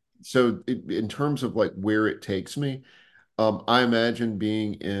 so in terms of like where it takes me, I imagine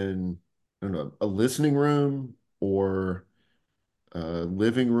being in, I don't know, a listening room or a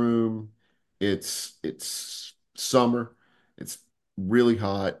living room. It's summer. It's really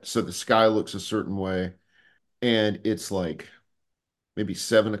hot, so the sky looks a certain way, and it's like maybe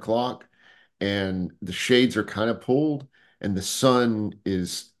 7 o'clock, and the shades are kind of pulled, and the sun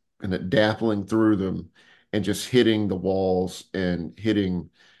is kind of dappling through them and just hitting the walls and hitting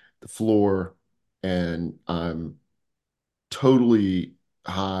the floor, and I'm totally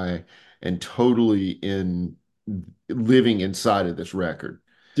high and totally in living inside of this record.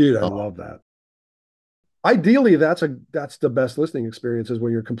 dude, I Uh, love that. Ideally, that's the best listening experience is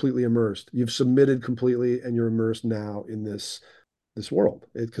when you're completely immersed. You've submitted completely and you're immersed now in this world.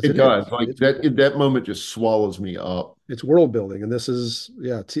 Because it it does. is. Like that moment just swallows me up. It's world building, and this is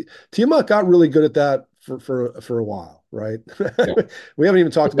yeah. Tiamat got really good at that for a while, right? Yeah. We haven't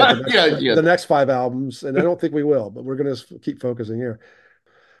even talked about Yeah, yeah. the next five albums, and I don't think we will, but we're going to keep focusing here.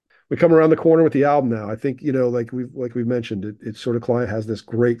 We come around the corner with the album now. I think like we've mentioned, it sort of has this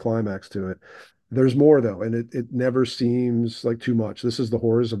great climax to it. There's more though, and it never seems like too much. This is the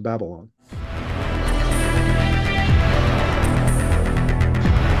horrors of Babylon.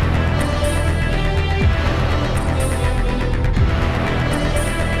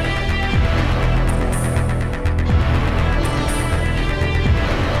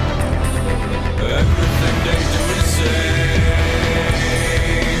 Everything they do is same,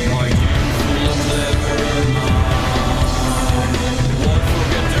 like you full of clever mind. Won't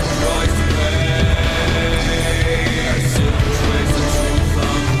forget the price to pay, as it betrays the truth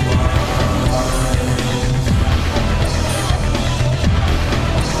unwind.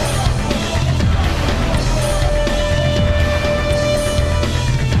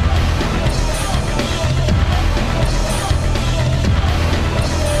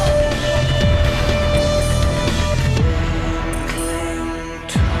 Cling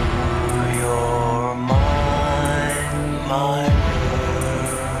to your mind, my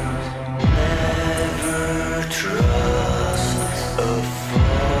words. Never trust a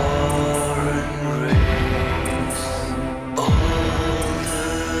foreign race. All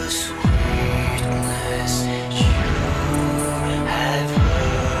the sweetness you have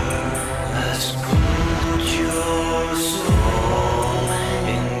heard has cooled your soul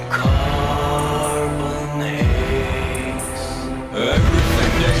in carbon haze.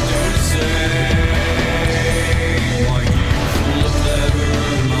 Everything they do is same, like you full of clever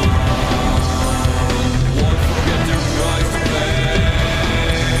mind. Won't forget the price to pay,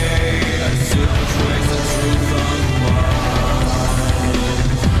 as it betrays the truth unwind.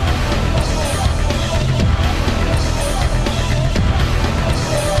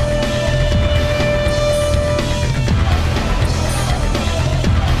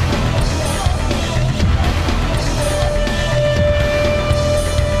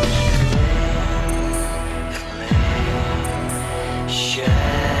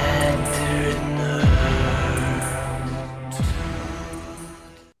 Shattered nerves.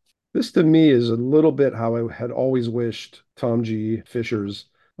 This to me is a little bit how I had always wished Tom G. Fisher's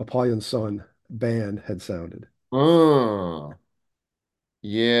Apollyon Sun band had sounded. Oh,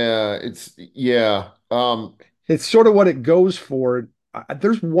 yeah. Yeah. It's sort of what it goes for.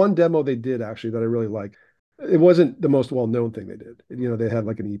 There's one demo they did actually that I really like. it wasn't the most well-known thing they did. They had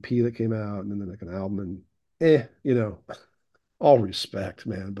like an EP that came out and then like an album and all respect,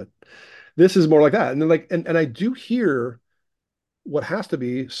 man, but this is more like that. And then and I do hear what has to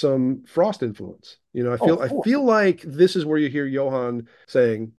be some Frost influence. I Oh, feel of I course. feel like this is where you hear Johan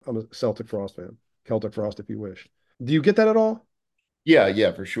saying, "I'm a Celtic Frost fan, Celtic Frost, if you wish." Do you get that at all? Yeah,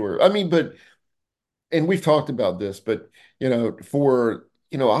 yeah, for sure. I mean, but and we've talked about this, but for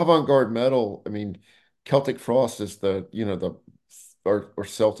avant-garde metal, I mean, Celtic Frost is the or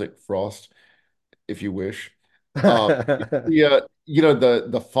Celtic Frost, if you wish. Um, They're yeah,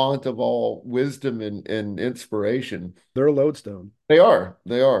 the font of all wisdom and inspiration. a lodestone. They are,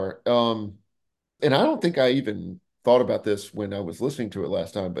 they are. And I don't think I even thought about this when I was listening to it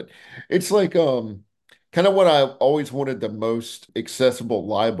last time, but it's like kind of what I always wanted the most accessible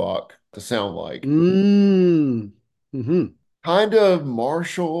Laibach to sound like. Mm. Hmm. Kind of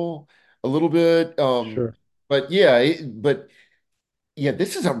Marshall a little bit. Sure. But yeah, but yeah,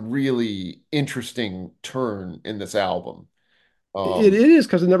 this is a really interesting turn in this album. It Um, is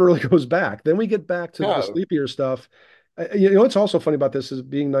because it never really goes back. Then we get back to the no, sleepier stuff. What's also funny about this is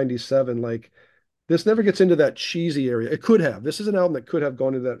being 97, like this never gets into that cheesy area. It could have. This is an album that could have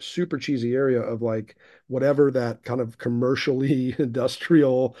gone into that super cheesy area of like whatever that kind of commercially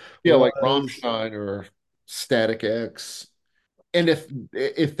industrial yeah, like was. Rammstein or Static X. And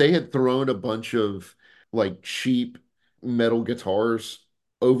if they had thrown a bunch of like cheap metal guitars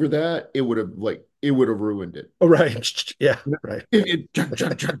over that, it would have ruined it. Oh, right. Yeah, right. Chun,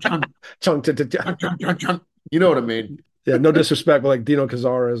 chun, chun, chun, Chunk. chun, chun, chun, chun. You know what I mean? Yeah, no disrespect, but like Dino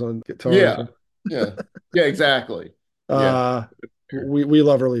Cazares on guitars. Yeah, yeah, yeah, exactly. Yeah, Uh, we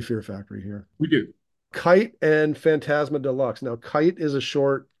love early Fear Factory here. we do. Kite and Phantasma Deluxe. Now, Kite is a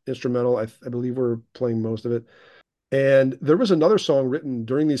short instrumental. I believe we're playing most of it. And there was another song written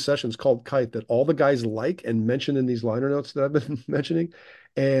during these sessions called Kite that all the guys like and mention in these liner notes that I've been mentioning.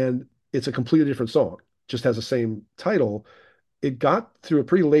 And it's a completely different song, just has the same title. It got through a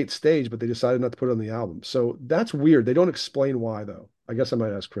pretty late stage, but they decided not to put it on the album. So that's weird. They don't explain why, though. I guess I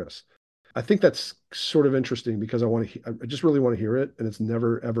might ask Chris. I think that's sort of interesting because I just really want to hear it, and it's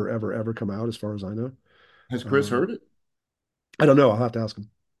never, ever, ever, ever come out as far as I know. Has Chris Um, heard it? I don't know. I'll have to ask him.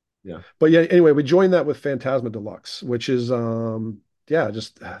 Yeah. But yeah, anyway, we joined that with Phantasma Deluxe, which is yeah,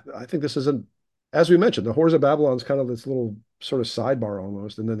 just I think this isn't as we mentioned, the Horrors of Babylon is kind of this little sort of sidebar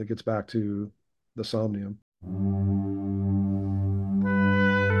almost, and then it gets back to the Somnium.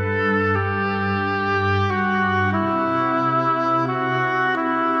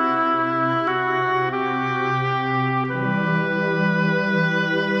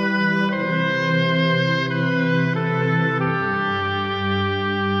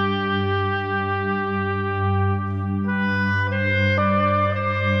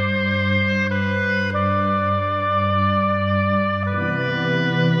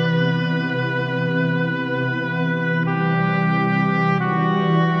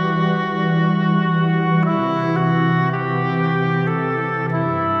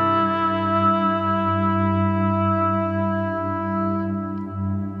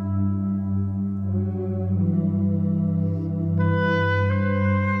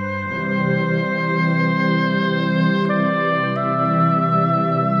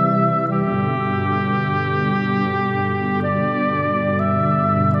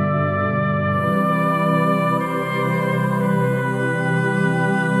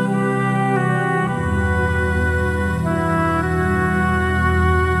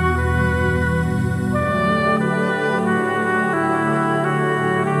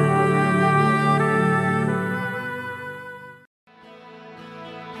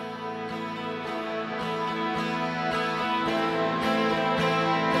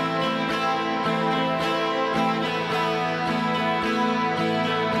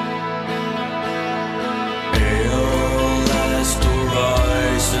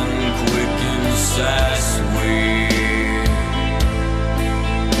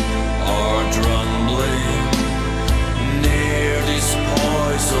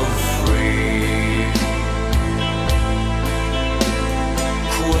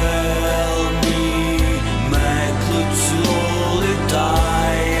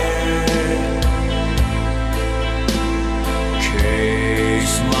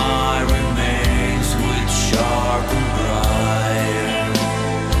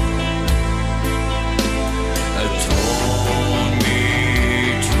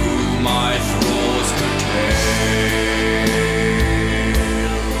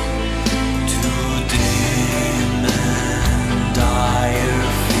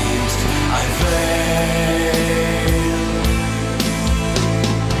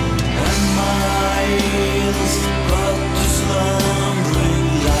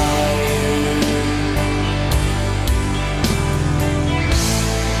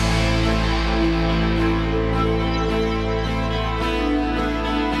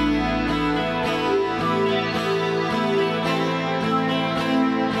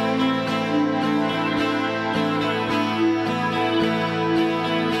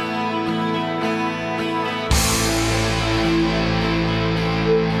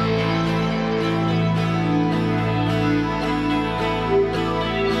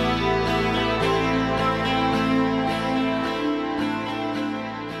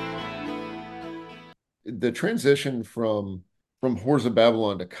 the transition from Whores of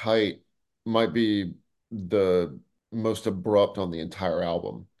Babylon to Kite might be the most abrupt on the entire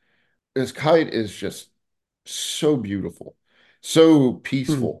album. This Kite is just so beautiful, so Hmm.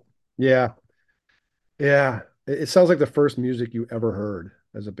 peaceful. Yeah, yeah. It sounds like the first music you ever heard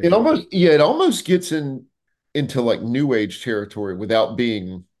as a It baby. almost, yeah, it almost gets into like new age territory without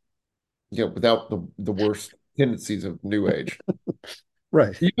being, without the worst tendencies of new age.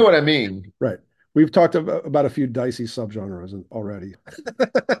 Right, You know what I mean? right. We've talked about a few dicey subgenres already.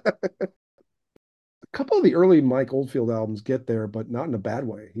 A couple of the early Mike Oldfield albums get there, but not in a bad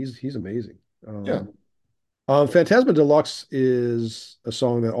way. He's amazing. Yeah. Phantasma Deluxe is a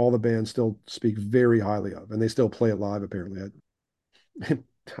song that all the bands still speak very highly of, and they still play it live, apparently.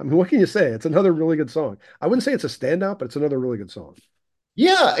 I mean, what can you say? It's another really good song. I wouldn't say it's a standout, but it's another really good song.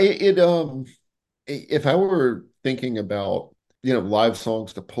 Yeah, if I were thinking about, live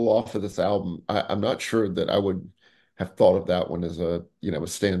songs to pull off of this album, I'm not sure that I would have thought of that one as a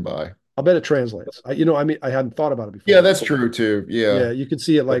standby. I'll bet it translates. I mean, I hadn't thought about it Yeah, before. that's true too. Yeah, Yeah. you could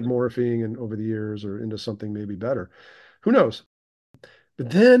see it like morphing and over the years or into something maybe better. Who knows? But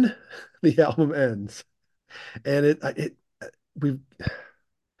then the album ends, and we've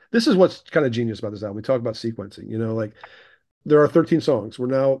this is what's kind of genius about this album. We talk about sequencing, like there are 13 songs. We're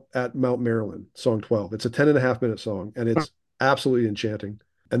now at Mount Maryland, song 12. It's a 10.5 minute song, and it's absolutely enchanting.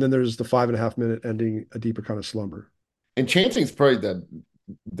 And then there's the 5.5 minute ending, A Deeper Kind of Slumber. Enchanting is probably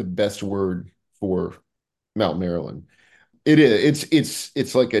the best word for Mount Maryland. It is.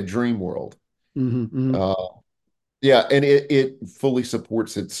 It's like a dream world. Hmm, hmm. Uh, yeah, and it fully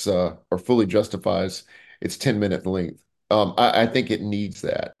supports or fully justifies its 10-minute length. I think it needs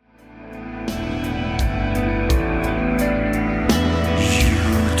that.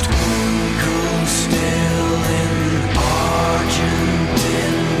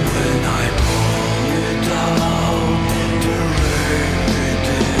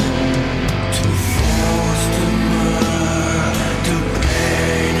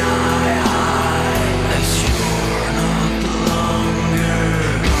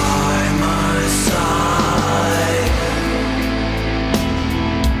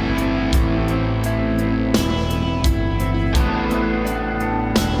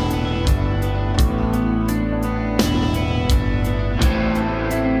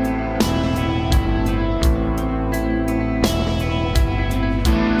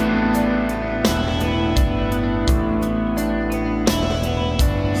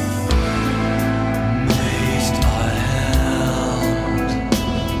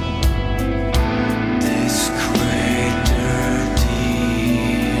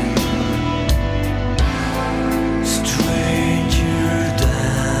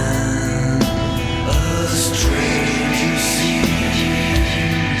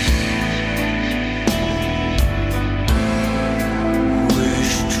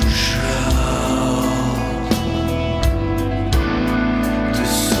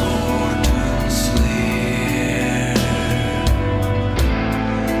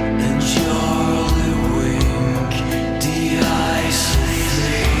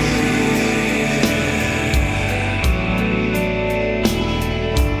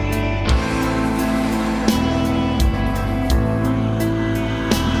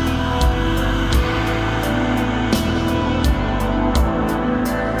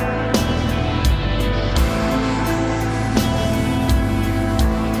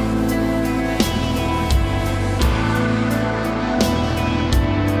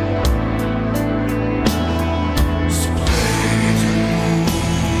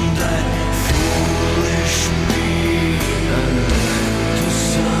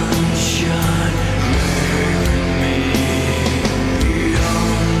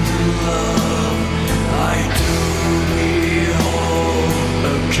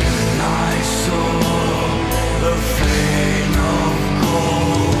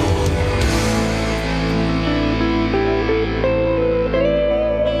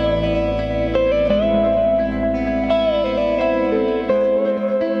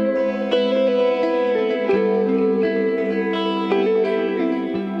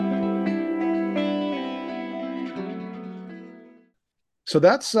 So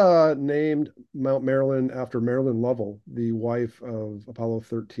that's named Mount Maryland after Marilyn Lovell, the wife of Apollo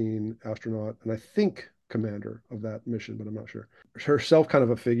 13 astronaut, and I think commander of that mission, but I'm not sure. Herself kind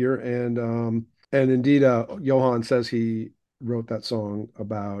of a figure, and indeed, Johann says he wrote that song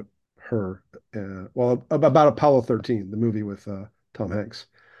about her, well, about Apollo 13, the movie with Tom Hanks.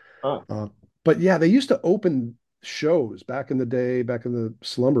 Oh. Uh, but yeah, they used to open shows back in the day, back in the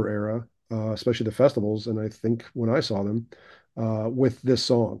Slumber era, especially the festivals, and I think when I saw them, with this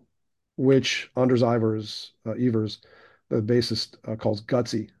song, which Evers, the bassist, calls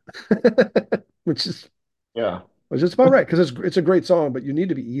gutsy, which is Yeah. which is about right because it's a great song, but you need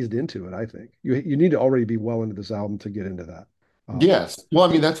to be eased into it. I think you need to already be well into this album to get into that. Um, Yes. Well,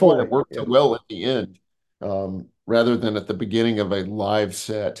 I mean, that's why it Fully, worked so yeah. well at the end, rather than at the beginning of a live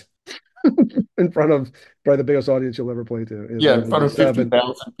set. In front of probably the biggest audience you'll ever play to in Yeah, in front of '97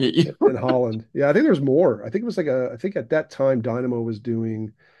 50,000 people. in Holland. Yeah, I think there's more. I think it was I think at that time Dynamo was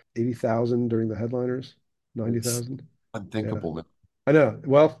doing 80,000 during the headliners, It's 90,000. Yeah, unthinkable now. I know.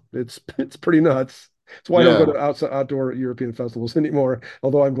 Well, it's pretty nuts. It's why I don't go Yeah. to outdoor European festivals anymore.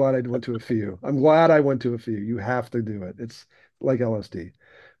 Although I'm glad I went to a few. I'm glad I went to a few. You have to do it. It's like LSD,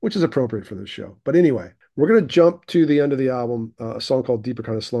 which is appropriate for this show. But anyway, we're gonna jump to the end of the album, a song called "Deeper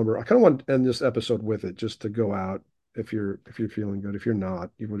Kind of Slumber." I kind of want to end this episode with it, just to go out. If you're feeling good. If you're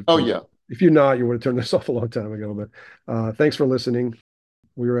not, you would have Oh, turned. yeah. If you're not, you would have turned this off a long time ago. But thanks for listening.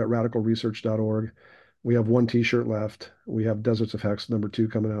 We are at radicalresearch.org. We have one T-shirt left. We have Deserts of Hex #2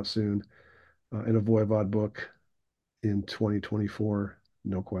 coming out soon, and a Voivod book in 2024,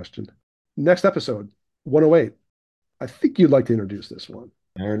 no question. Next episode, 108. I think you'd like to introduce this one.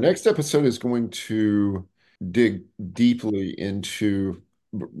 Our next episode is going to dig deeply into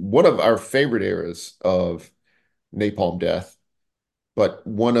one of our favorite eras of napalm death, but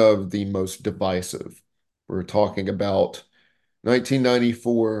one of the most divisive. We're talking about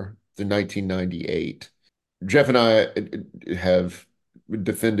 1994 to 1998. Jeff and I have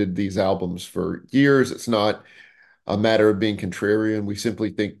defended these albums for years. It's not a matter of being contrarian. We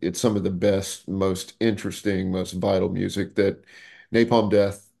simply think it's some of the best, most interesting, most vital music that Napalm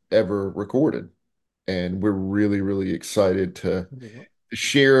Death ever recorded. And we're really, really excited to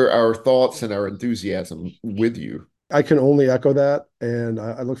share our thoughts and our enthusiasm with you. I can only echo that, and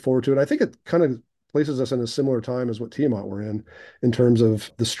I look forward to it. I think it kind of places us in a similar time as what Tiamat were in terms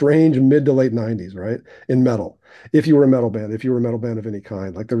of the strange mid to late '90s, right? In metal. If you were a metal band, if you were a metal band of any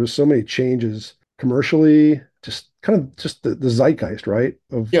kind, like there was so many changes commercially, just kind of just the zeitgeist, right?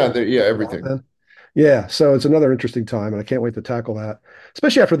 Yeah, Of rock everything. then. Yeah, so it's another interesting time, and I can't wait to tackle that,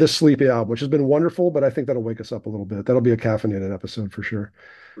 especially after this sleepy album, which has been wonderful, but I think that'll wake us up a little bit. That'll be a caffeinated episode for sure,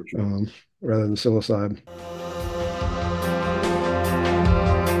 For sure. um, rather than psilocybin.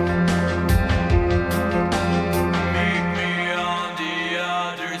 Meet me on the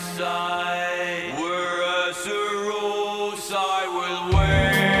other side, whereas the rose I will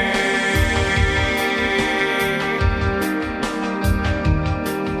wait.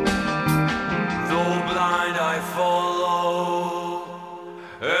 Though blind, I follow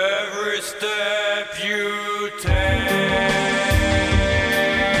every step you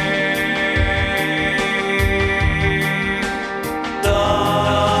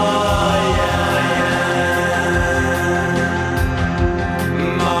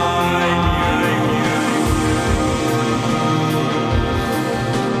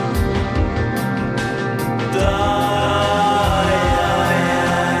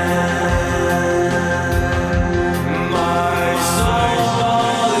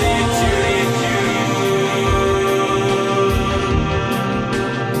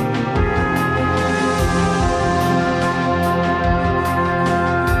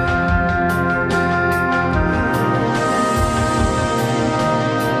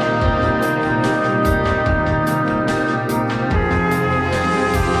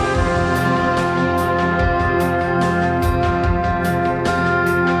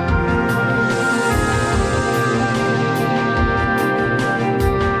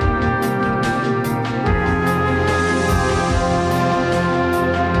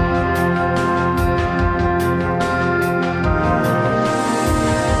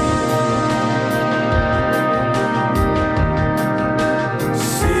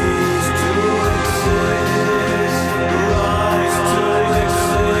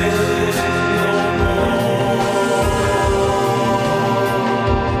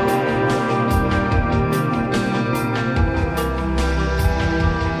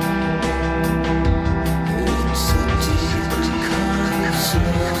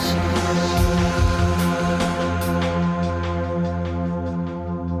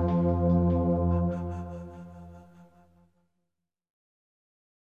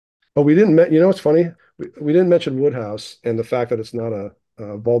But we didn't, you know, what's funny? We didn't mention Woodhouse and the fact that it's not a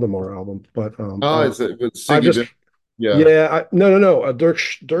Voldemort album, but Oh, is it with I've Siggy just, Vick? Yeah. yeah, no, Dirk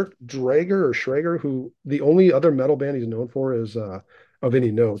Drager or Schrager, who the only other metal band he's known for is of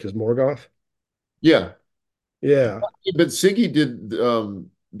any note is Morgoth. Yeah. Yeah, But Siggy did the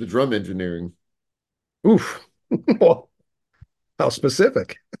drum engineering. oof, well, how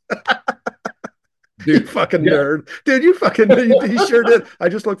specific. You dude. fucking Yeah, nerd. Dude, you fucking, he sure did. I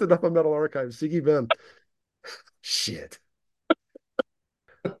just looked it up on Metal Archive. Siggy Ben. Shit.